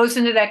it goes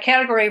into that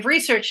category of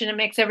research, and it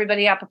makes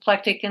everybody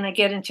apoplectic and they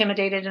get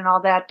intimidated and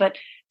all that, but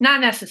not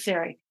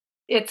necessary.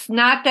 It's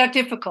not that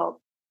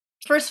difficult.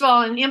 First of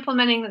all, in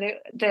implementing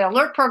the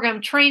ALERT program,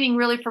 training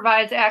really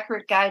provides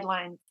accurate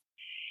guidelines.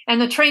 And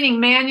the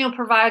training manual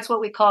provides what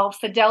we call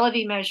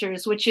fidelity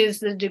measures, which is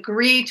the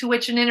degree to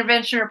which an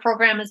intervention or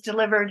program is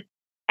delivered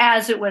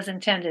as it was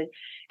intended.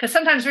 Because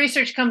sometimes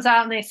research comes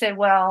out and they say,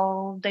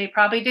 well, they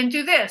probably didn't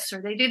do this or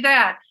they did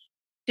that.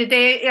 Did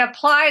they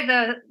apply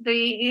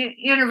the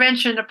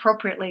intervention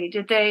appropriately?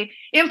 Did they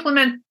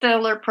implement the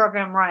ALERT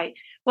program right?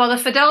 Well, the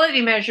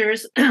fidelity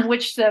measures,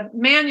 which the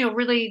manual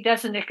really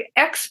doesn't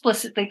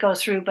explicitly go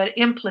through, but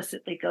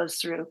implicitly goes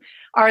through,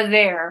 are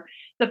there.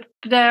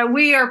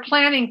 We are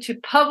planning to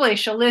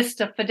publish a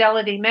list of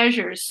fidelity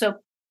measures. So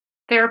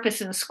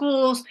therapists in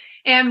schools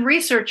and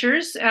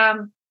researchers,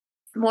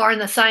 more in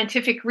the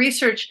scientific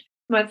research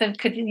method,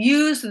 could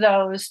use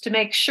those to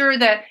make sure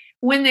that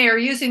when they are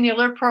using the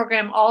ALERT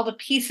program, all the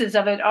pieces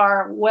of it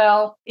are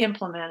well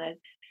implemented.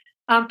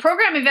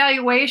 Program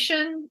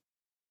evaluation,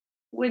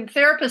 when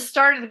therapists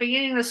start at the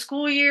beginning of the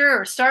school year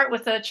or start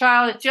with a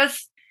child,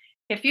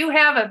 if you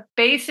have a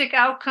basic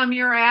outcome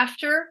you're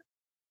after,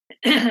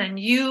 and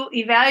you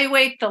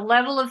evaluate the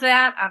level of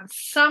that on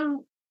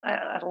some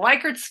a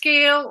Likert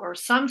scale or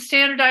some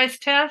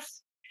standardized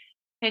test,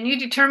 and you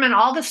determine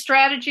all the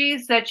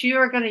strategies that you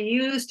are going to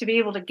use to be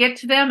able to get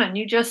to them, and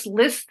you just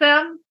list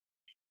them,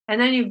 and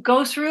then you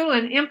go through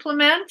and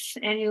implement,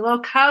 and you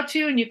look how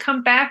to, and you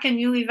come back and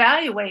you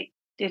evaluate.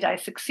 Did I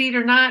succeed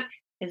or not?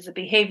 Is the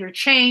behavior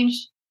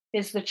changed?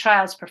 Is the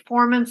child's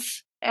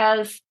performance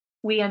as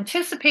we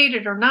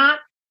anticipated or not?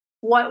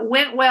 What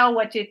went well,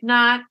 what did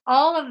not?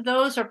 All of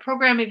those are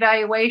program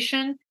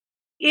evaluation.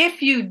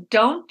 If you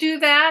don't do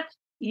that,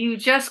 you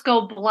just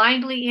go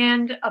blindly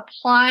in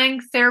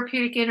applying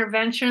therapeutic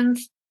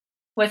interventions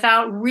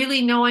without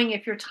really knowing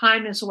if your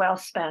time is well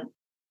spent.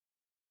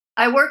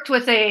 I worked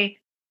with a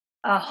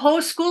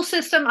whole school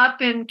system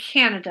up in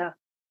Canada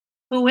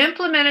who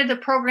implemented the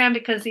program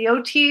because the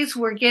OTs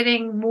were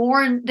getting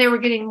more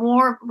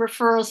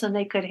referrals than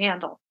they could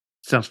handle.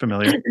 Sounds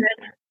familiar.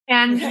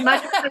 And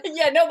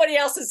yeah, nobody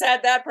else has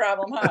had that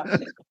problem, huh?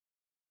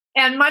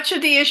 And much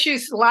of the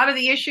issues, a lot of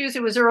the issues,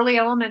 it was early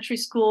elementary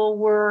school,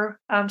 were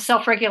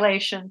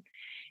self-regulation.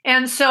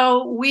 And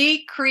so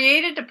we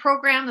created a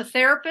program, the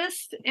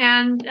therapist,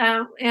 and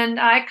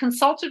I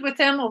consulted with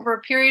them over a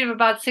period of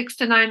about 6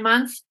 to 9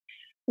 months,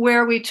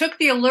 where we took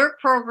the alert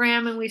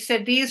program and we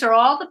said, these are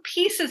all the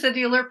pieces of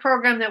the alert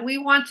program that we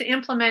want to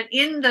implement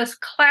in the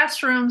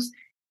classrooms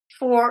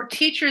for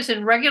teachers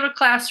in regular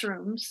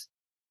classrooms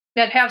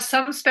that have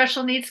some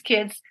special needs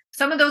kids.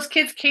 Some of those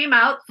kids came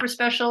out for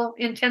special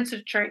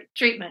intensive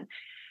treatment,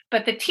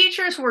 but the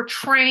teachers were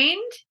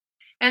trained,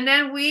 and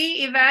then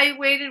we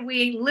evaluated,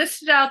 we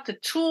listed out the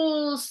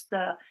tools,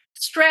 the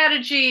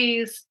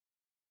strategies,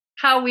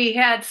 how we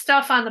had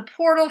stuff on the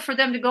portal for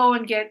them to go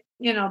and get,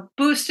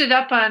 boosted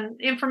up on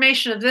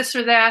information of this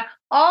or that,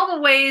 all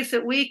the ways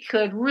that we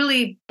could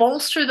really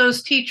bolster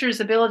those teachers'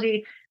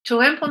 ability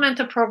to implement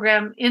the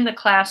program in the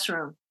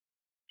classroom.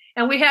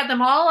 And we had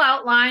them all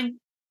outlined,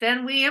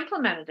 then we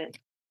implemented it.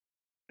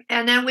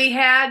 And then we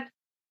had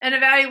an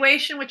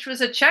evaluation, which was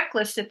a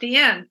checklist at the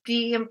end.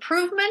 The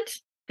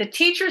improvement, the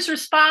teacher's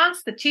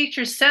response, the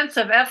teacher's sense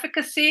of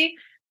efficacy,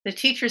 the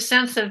teacher's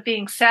sense of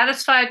being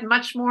satisfied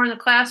much more in the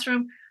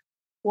classroom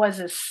was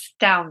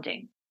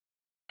astounding.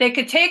 They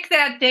could take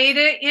that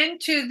data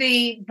into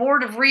the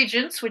Board of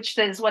Regents, which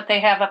is what they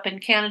have up in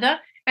Canada,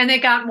 and they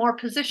got more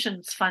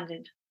positions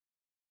funded.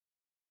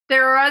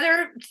 There are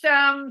other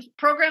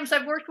programs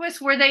I've worked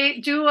with where they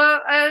do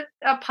a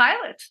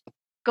pilot.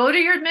 Go to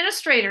your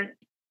administrator.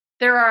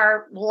 There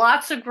are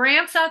lots of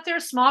grants out there,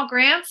 small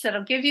grants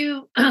that'll give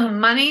you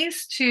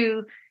monies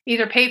to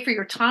either pay for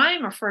your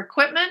time or for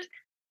equipment.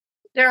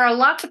 There are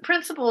lots of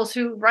principals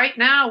who right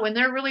now, when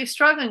they're really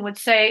struggling, would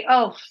say,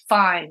 oh,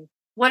 fine,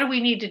 what do we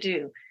need to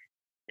do?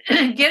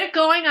 Get it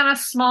going on a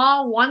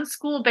small one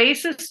school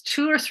basis,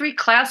 2 or 3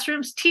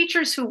 classrooms,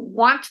 teachers who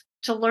want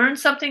to learn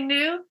something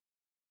new,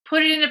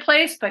 put it into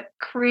place, but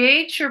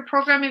create your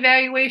program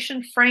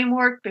evaluation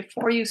framework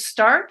before you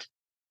start.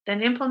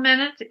 Then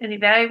implement it and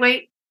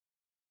evaluate,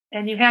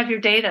 and you have your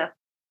data.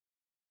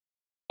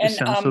 It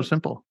sounds so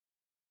simple.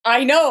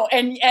 I know.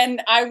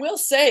 And I will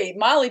say,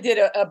 Molly did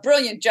a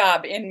brilliant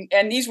job,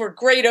 and these were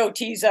great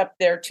OTs up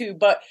there too.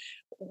 But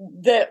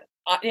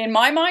in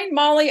my mind,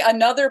 Molly,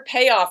 another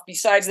payoff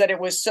besides that it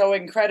was so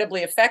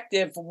incredibly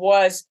effective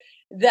was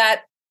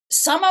that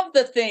some of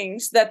the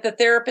things that the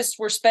therapists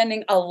were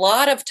spending a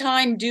lot of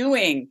time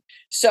doing.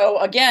 So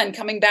again,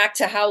 coming back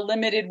to how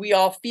limited we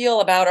all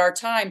feel about our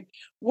time,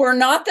 were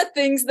not the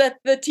things that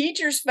the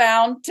teachers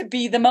found to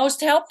be the most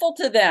helpful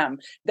to them.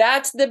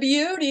 That's the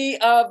beauty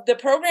of the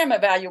program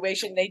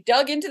evaluation. They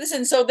dug into this.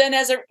 And so then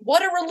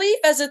what a relief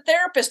as a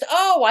therapist.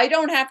 Oh, I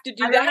don't have to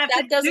do that.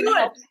 That doesn't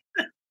help.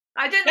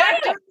 I didn't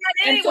have to do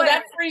that anyway. And so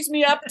that frees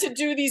me up to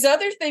do these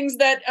other things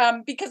that,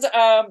 because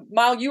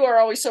Mal, you are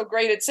always so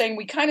great at saying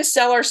we kind of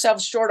sell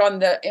ourselves short on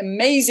the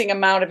amazing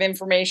amount of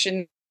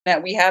information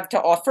that we have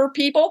to offer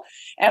people.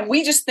 And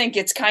we just think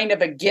it's kind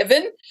of a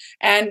given,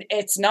 and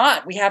it's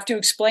not. We have to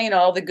explain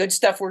all the good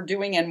stuff we're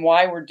doing and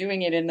why we're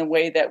doing it in the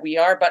way that we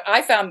are. But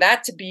I found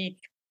that to be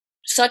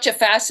such a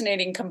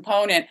fascinating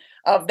component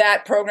of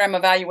that program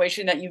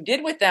evaluation that you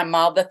did with them,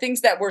 Mal, the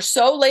things that were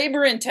so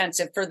labor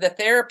intensive for the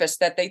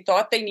therapist that they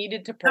thought they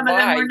needed to provide. Some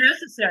of them were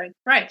necessary.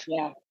 Right.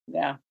 Yeah.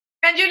 Yeah.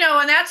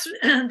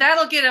 And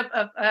that'll get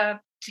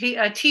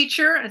a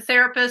teacher, a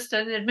therapist,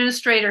 an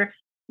administrator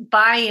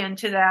buy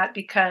into that,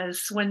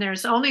 because when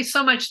there's only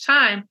so much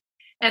time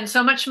and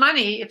so much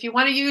money, if you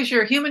want to use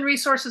your human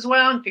resources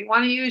well, and if you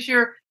want to use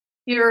your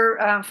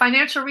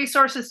financial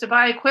resources to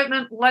buy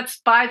equipment,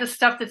 let's buy the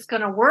stuff that's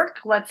going to work.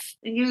 Let's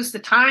use the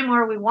time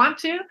where we want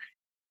to,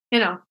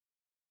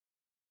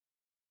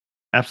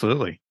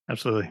 Absolutely.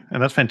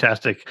 And that's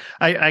fantastic.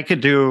 I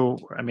could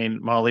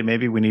Molly,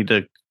 maybe we need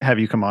to have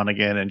you come on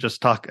again and just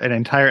talk an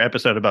entire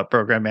episode about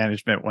program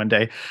management one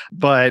day.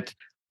 But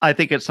I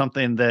think it's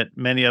something that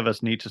many of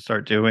us need to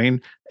start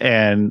doing,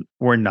 and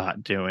we're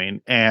not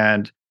doing.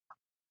 And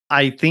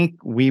I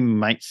think we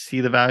might see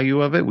the value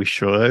of it. We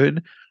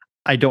should.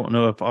 I don't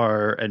know if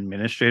our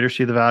administrators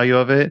see the value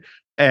of it.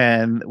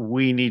 And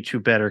we need to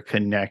better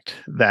connect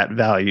that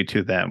value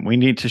to them. We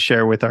need to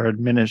share with our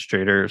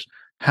administrators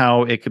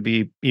how it could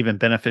be even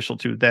beneficial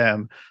to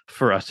them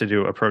for us to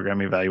do a program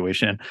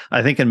evaluation.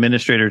 I think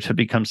administrators have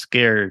become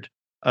scared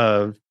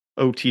of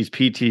OTs,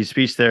 PTs,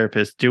 speech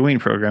therapists doing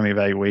program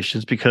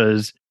evaluations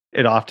because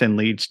it often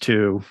leads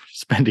to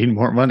spending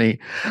more money.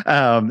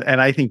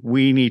 And I think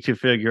we need to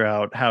figure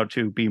out how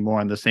to be more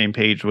on the same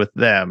page with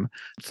them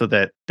so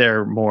that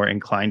they're more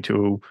inclined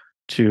to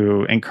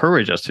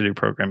encourage us to do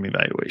program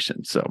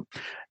evaluations. So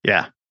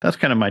yeah, that's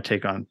kind of my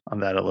take on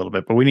that a little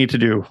bit, but we need to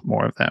do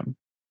more of them.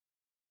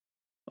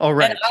 All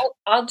right. And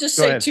I'll just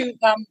say too,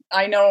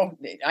 I know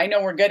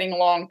we're getting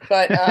along,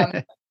 but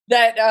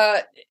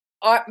that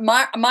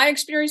my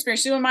experience, Mary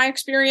Sue, and my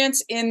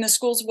experience in the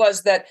schools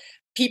was that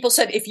people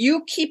said, if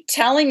you keep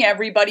telling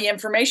everybody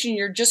information,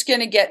 you're just going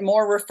to get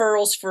more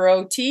referrals for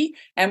OT.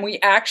 And we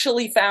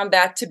actually found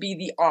that to be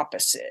the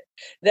opposite.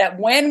 That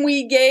when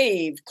we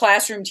gave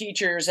classroom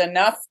teachers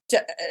enough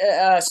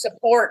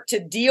support to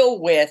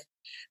deal with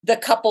the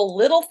couple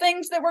little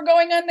things that were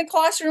going on in the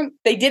classroom,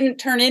 they didn't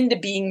turn into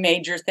being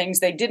major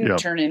things. They didn't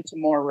turn into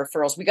more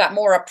referrals. We got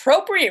more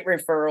appropriate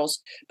referrals,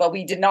 but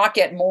we did not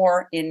get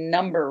more in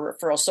number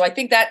referrals. So I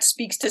think that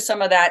speaks to some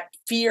of that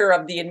fear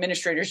of the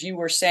administrators you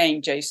were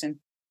saying, Jason.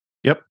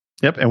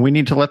 Yep. And we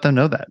need to let them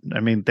know that. I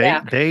mean,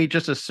 they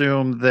just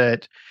assume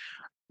that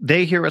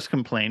they hear us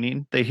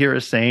complaining. They hear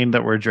us saying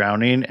that we're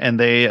drowning, and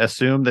they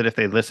assume that if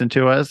they listen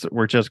to us,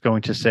 we're just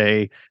going to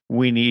say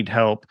we need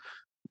help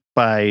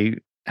by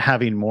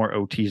having more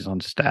OTs on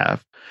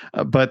staff.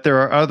 But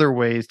there are other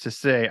ways to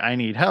say I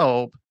need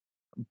help,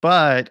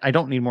 but I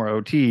don't need more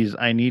OTs.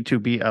 I need to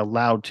be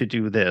allowed to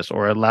do this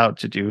or allowed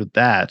to do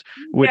that,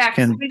 which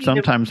can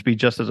sometimes be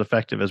just as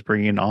effective as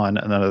bringing on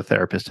another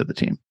therapist to the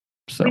team.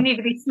 So we need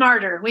to be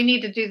smarter. We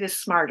need to do this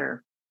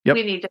smarter. Yep.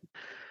 We need to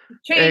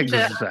change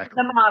the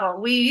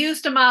model. We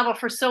used a model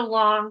for so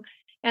long,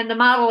 and the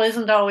model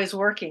isn't always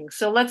working.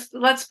 So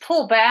let's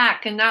pull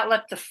back and not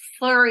let the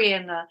flurry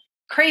and the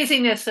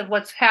craziness of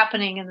what's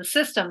happening in the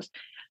systems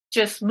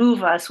just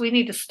move us. We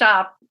need to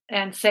stop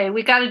and say,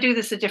 we got to do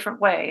this a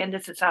different way, and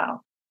this is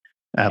how.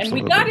 Absolutely.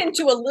 And we got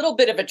into a little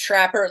bit of a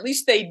trap, or at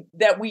least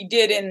that we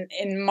did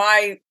in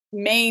my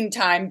main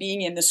time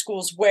being in the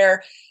schools,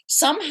 where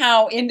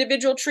somehow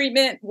individual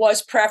treatment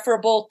was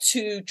preferable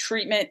to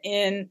treatment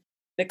in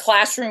the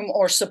classroom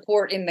or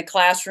support in the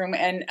classroom.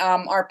 And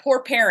our poor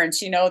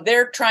parents,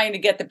 they're trying to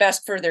get the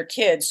best for their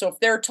kids. So if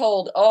they're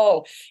told,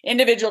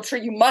 individual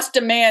treatment, you must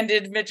demand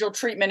individual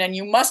treatment, and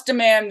you must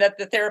demand that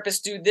the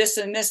therapist do this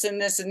and this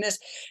and this and this,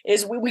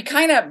 is we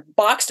kind of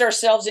boxed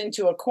ourselves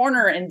into a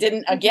corner and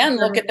didn't, again,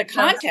 look at the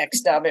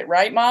context of it.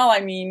 Right, Mal? I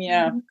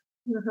mean,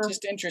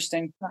 just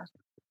interesting.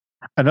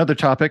 Another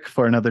topic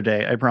for another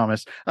day, I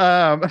promise.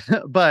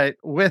 But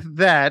with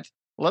that,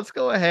 let's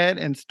go ahead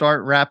and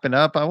start wrapping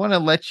up. I want to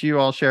let you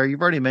all share.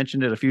 You've already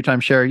mentioned it a few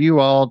times, Sherry. You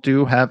all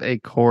do have a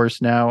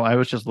course now. I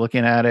was just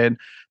looking at it.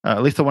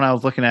 At least the one I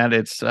was looking at,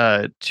 it's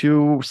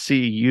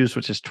 2C use,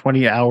 which is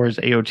 20 hours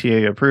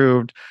AOTA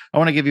approved. I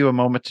want to give you a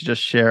moment to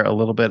just share a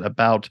little bit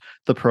about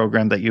the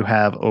program that you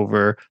have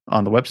over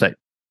on the website.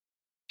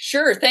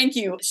 Sure. Thank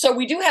you. So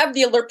we do have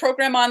the Alert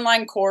Program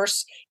online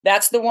course.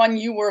 That's the one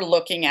you were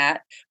looking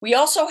at. We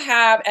also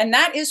have, and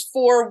that is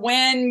for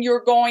when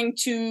you're going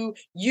to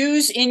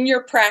use in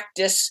your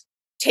practice,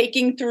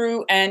 taking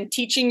through and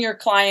teaching your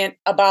client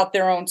about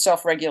their own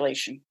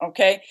self-regulation.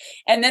 Okay.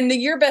 And then the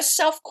Your Best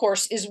Self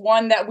course is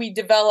one that we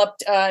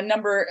developed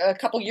a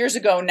couple years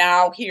ago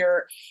now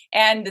here.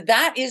 And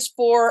that is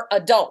for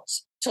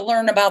adults to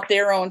learn about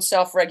their own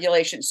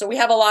self-regulation. So we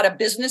have a lot of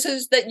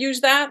businesses that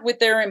use that with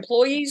their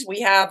employees. We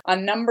have a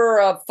number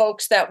of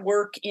folks that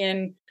work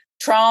in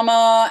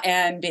trauma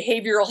and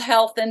behavioral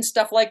health and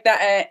stuff like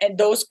that. And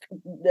those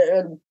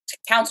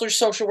counselors,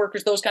 social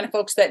workers, those kind of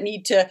folks that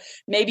need to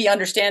maybe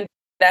understand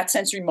that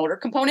sensory motor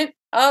component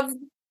of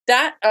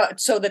that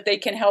so that they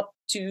can help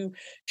to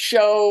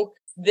show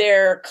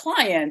their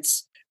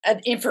clients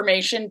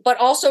information, but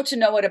also to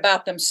know it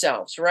about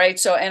themselves, right?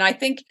 So, and I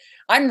think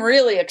I'm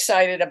really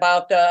excited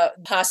about the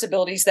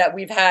possibilities that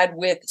we've had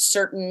with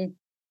certain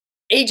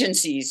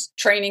agencies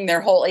training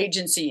their whole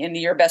agency in the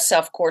Your Best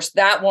Self course.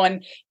 That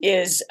one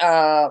is,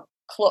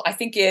 I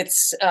think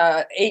it's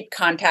 8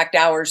 contact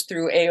hours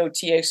through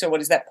AOTA. So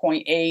what is that,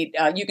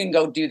 0.8? You can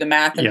go do the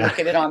math and look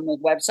at it on the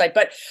website.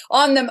 But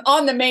on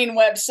the main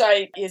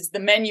website is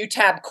the menu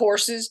tab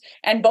courses,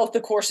 and both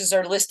the courses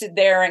are listed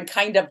there and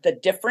kind of the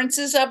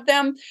differences of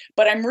them.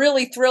 But I'm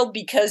really thrilled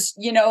because,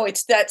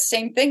 it's that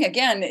same thing.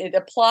 Again, it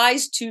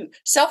applies to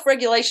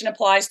self-regulation,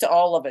 applies to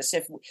all of us.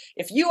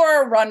 If you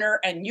are a runner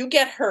and you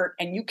get hurt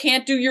and you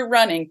can't do your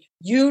running,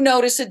 you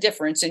notice a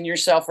difference in your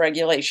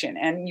self-regulation,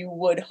 and you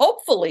would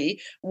hopefully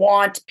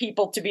want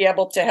people to be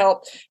able to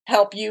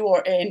help you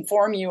or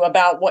inform you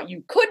about what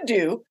you could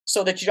do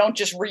so that you don't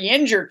just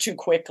re-injure too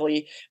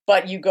quickly,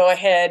 but you go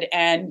ahead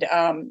and,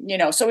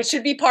 so it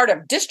should be part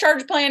of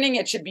discharge planning.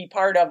 It should be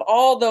part of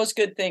all those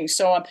good things.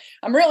 So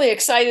I'm really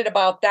excited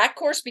about that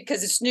course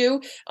because it's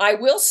new. I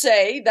will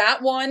say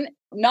that one,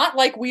 not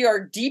like we are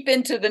deep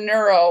into the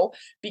neuro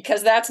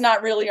because that's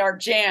not really our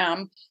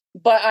jam.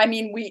 But I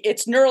mean,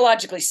 it's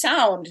neurologically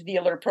sound, the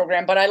alert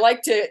program, but I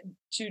like to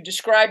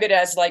describe it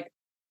as like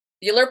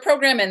the alert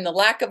program, and the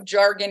lack of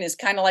jargon is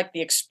kind of like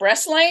the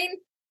express lane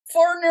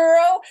for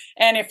neuro.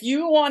 And if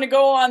you want to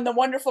go on the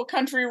wonderful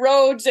country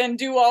roads and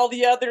do all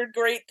the other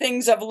great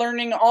things of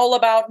learning all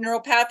about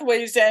neural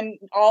pathways and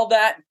all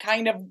that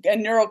kind of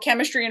and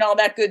neurochemistry and all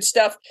that good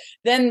stuff,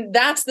 then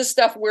that's the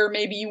stuff where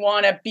maybe you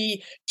want to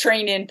be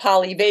trained in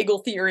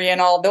polyvagal theory and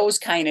all those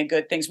kind of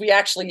good things. We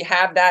actually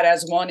have that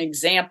as one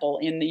example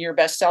in the Your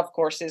Best Self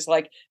courses.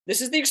 Like,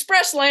 this is the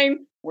express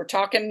lane. We're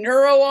talking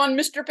neuro on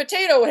Mr.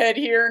 Potato Head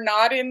here,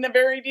 not in the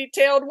very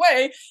detailed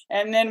way.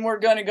 And then we're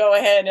going to go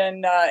ahead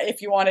and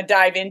if you want to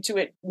dive into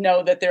it,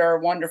 know that there are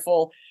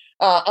wonderful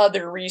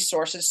other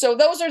resources. So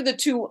those are the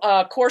two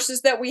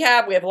courses that we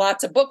have. We have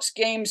lots of books,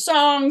 games,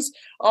 songs,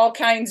 all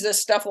kinds of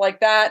stuff like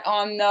that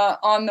on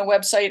the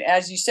website,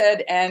 as you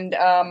said. And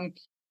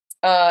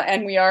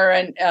we are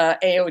an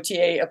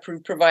AOTA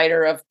approved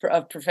provider of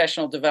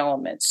professional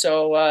development.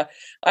 So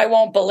I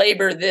won't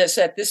belabor this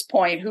at this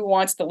point. Who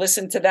wants to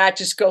listen to that?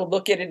 Just go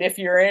look at it if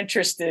you're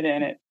interested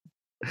in it.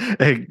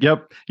 Hey,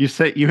 yep. You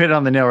hit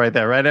on the nail right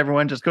there, right,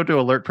 everyone? Just go to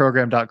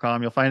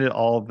alertprogram.com. You'll find it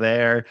all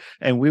there.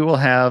 And we will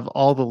have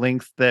all the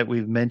links that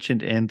we've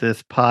mentioned in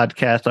this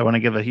podcast. I want to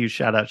give a huge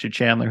shout out to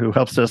Chandler, who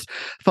helps us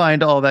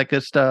find all that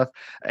good stuff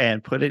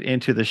and put it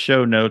into the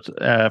show notes.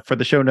 For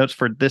the show notes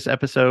for this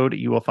episode,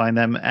 you will find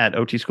them at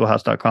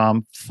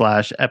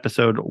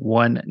otschoolhouse.com/episode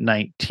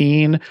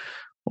 119.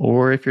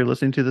 Or if you're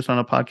listening to this on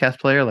a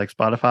podcast player like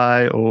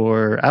Spotify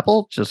or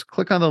Apple, just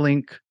click on the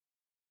link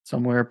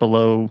somewhere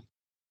below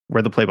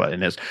where the play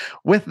button is.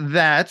 With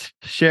that,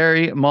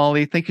 Sherry,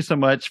 Molly, thank you so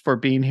much for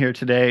being here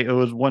today. It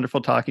was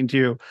wonderful talking to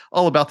you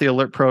all about the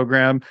alert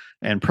program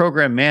and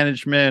program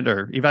management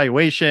or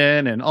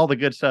evaluation and all the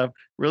good stuff.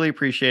 Really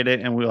appreciate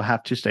it. And we'll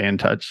have to stay in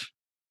touch.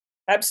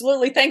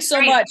 Absolutely. Thanks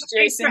so much, Jason.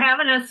 Thanks for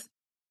having us.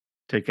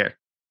 Take care.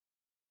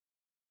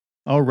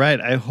 All right.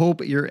 I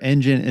hope your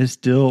engine is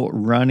still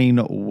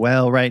running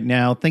well right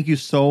now. Thank you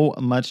so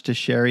much to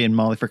Sherry and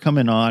Molly for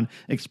coming on,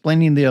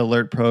 explaining the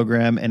alert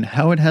program and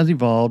how it has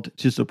evolved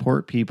to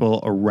support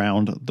people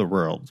around the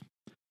world.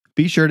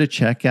 Be sure to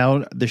check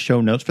out the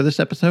show notes for this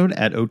episode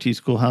at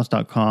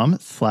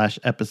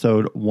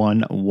otschoolhouse.com/episode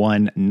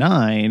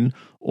 119,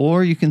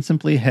 or you can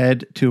simply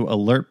head to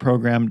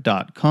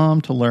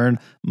alertprogram.com to learn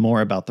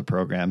more about the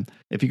program.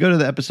 If you go to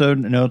the episode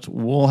notes,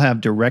 we'll have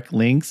direct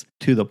links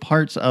to the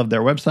parts of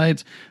their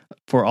websites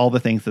for all the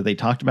things that they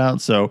talked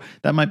about. So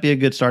that might be a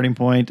good starting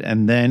point,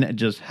 and then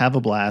just have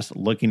a blast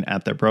looking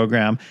at their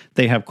program.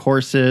 They have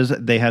courses.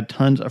 They have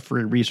tons of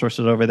free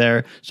resources over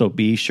there. So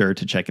be sure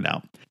to check it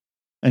out.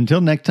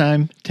 Until next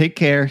time, take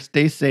care,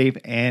 stay safe,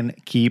 and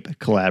keep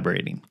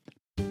collaborating.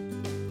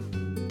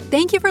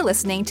 Thank you for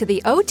listening to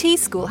the OT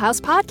Schoolhouse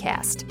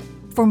podcast.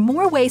 For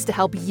more ways to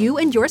help you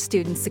and your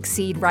students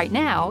succeed right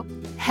now,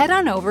 head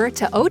on over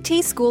to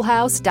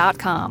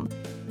otschoolhouse.com.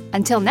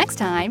 Until next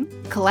time,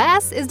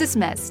 class is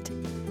dismissed.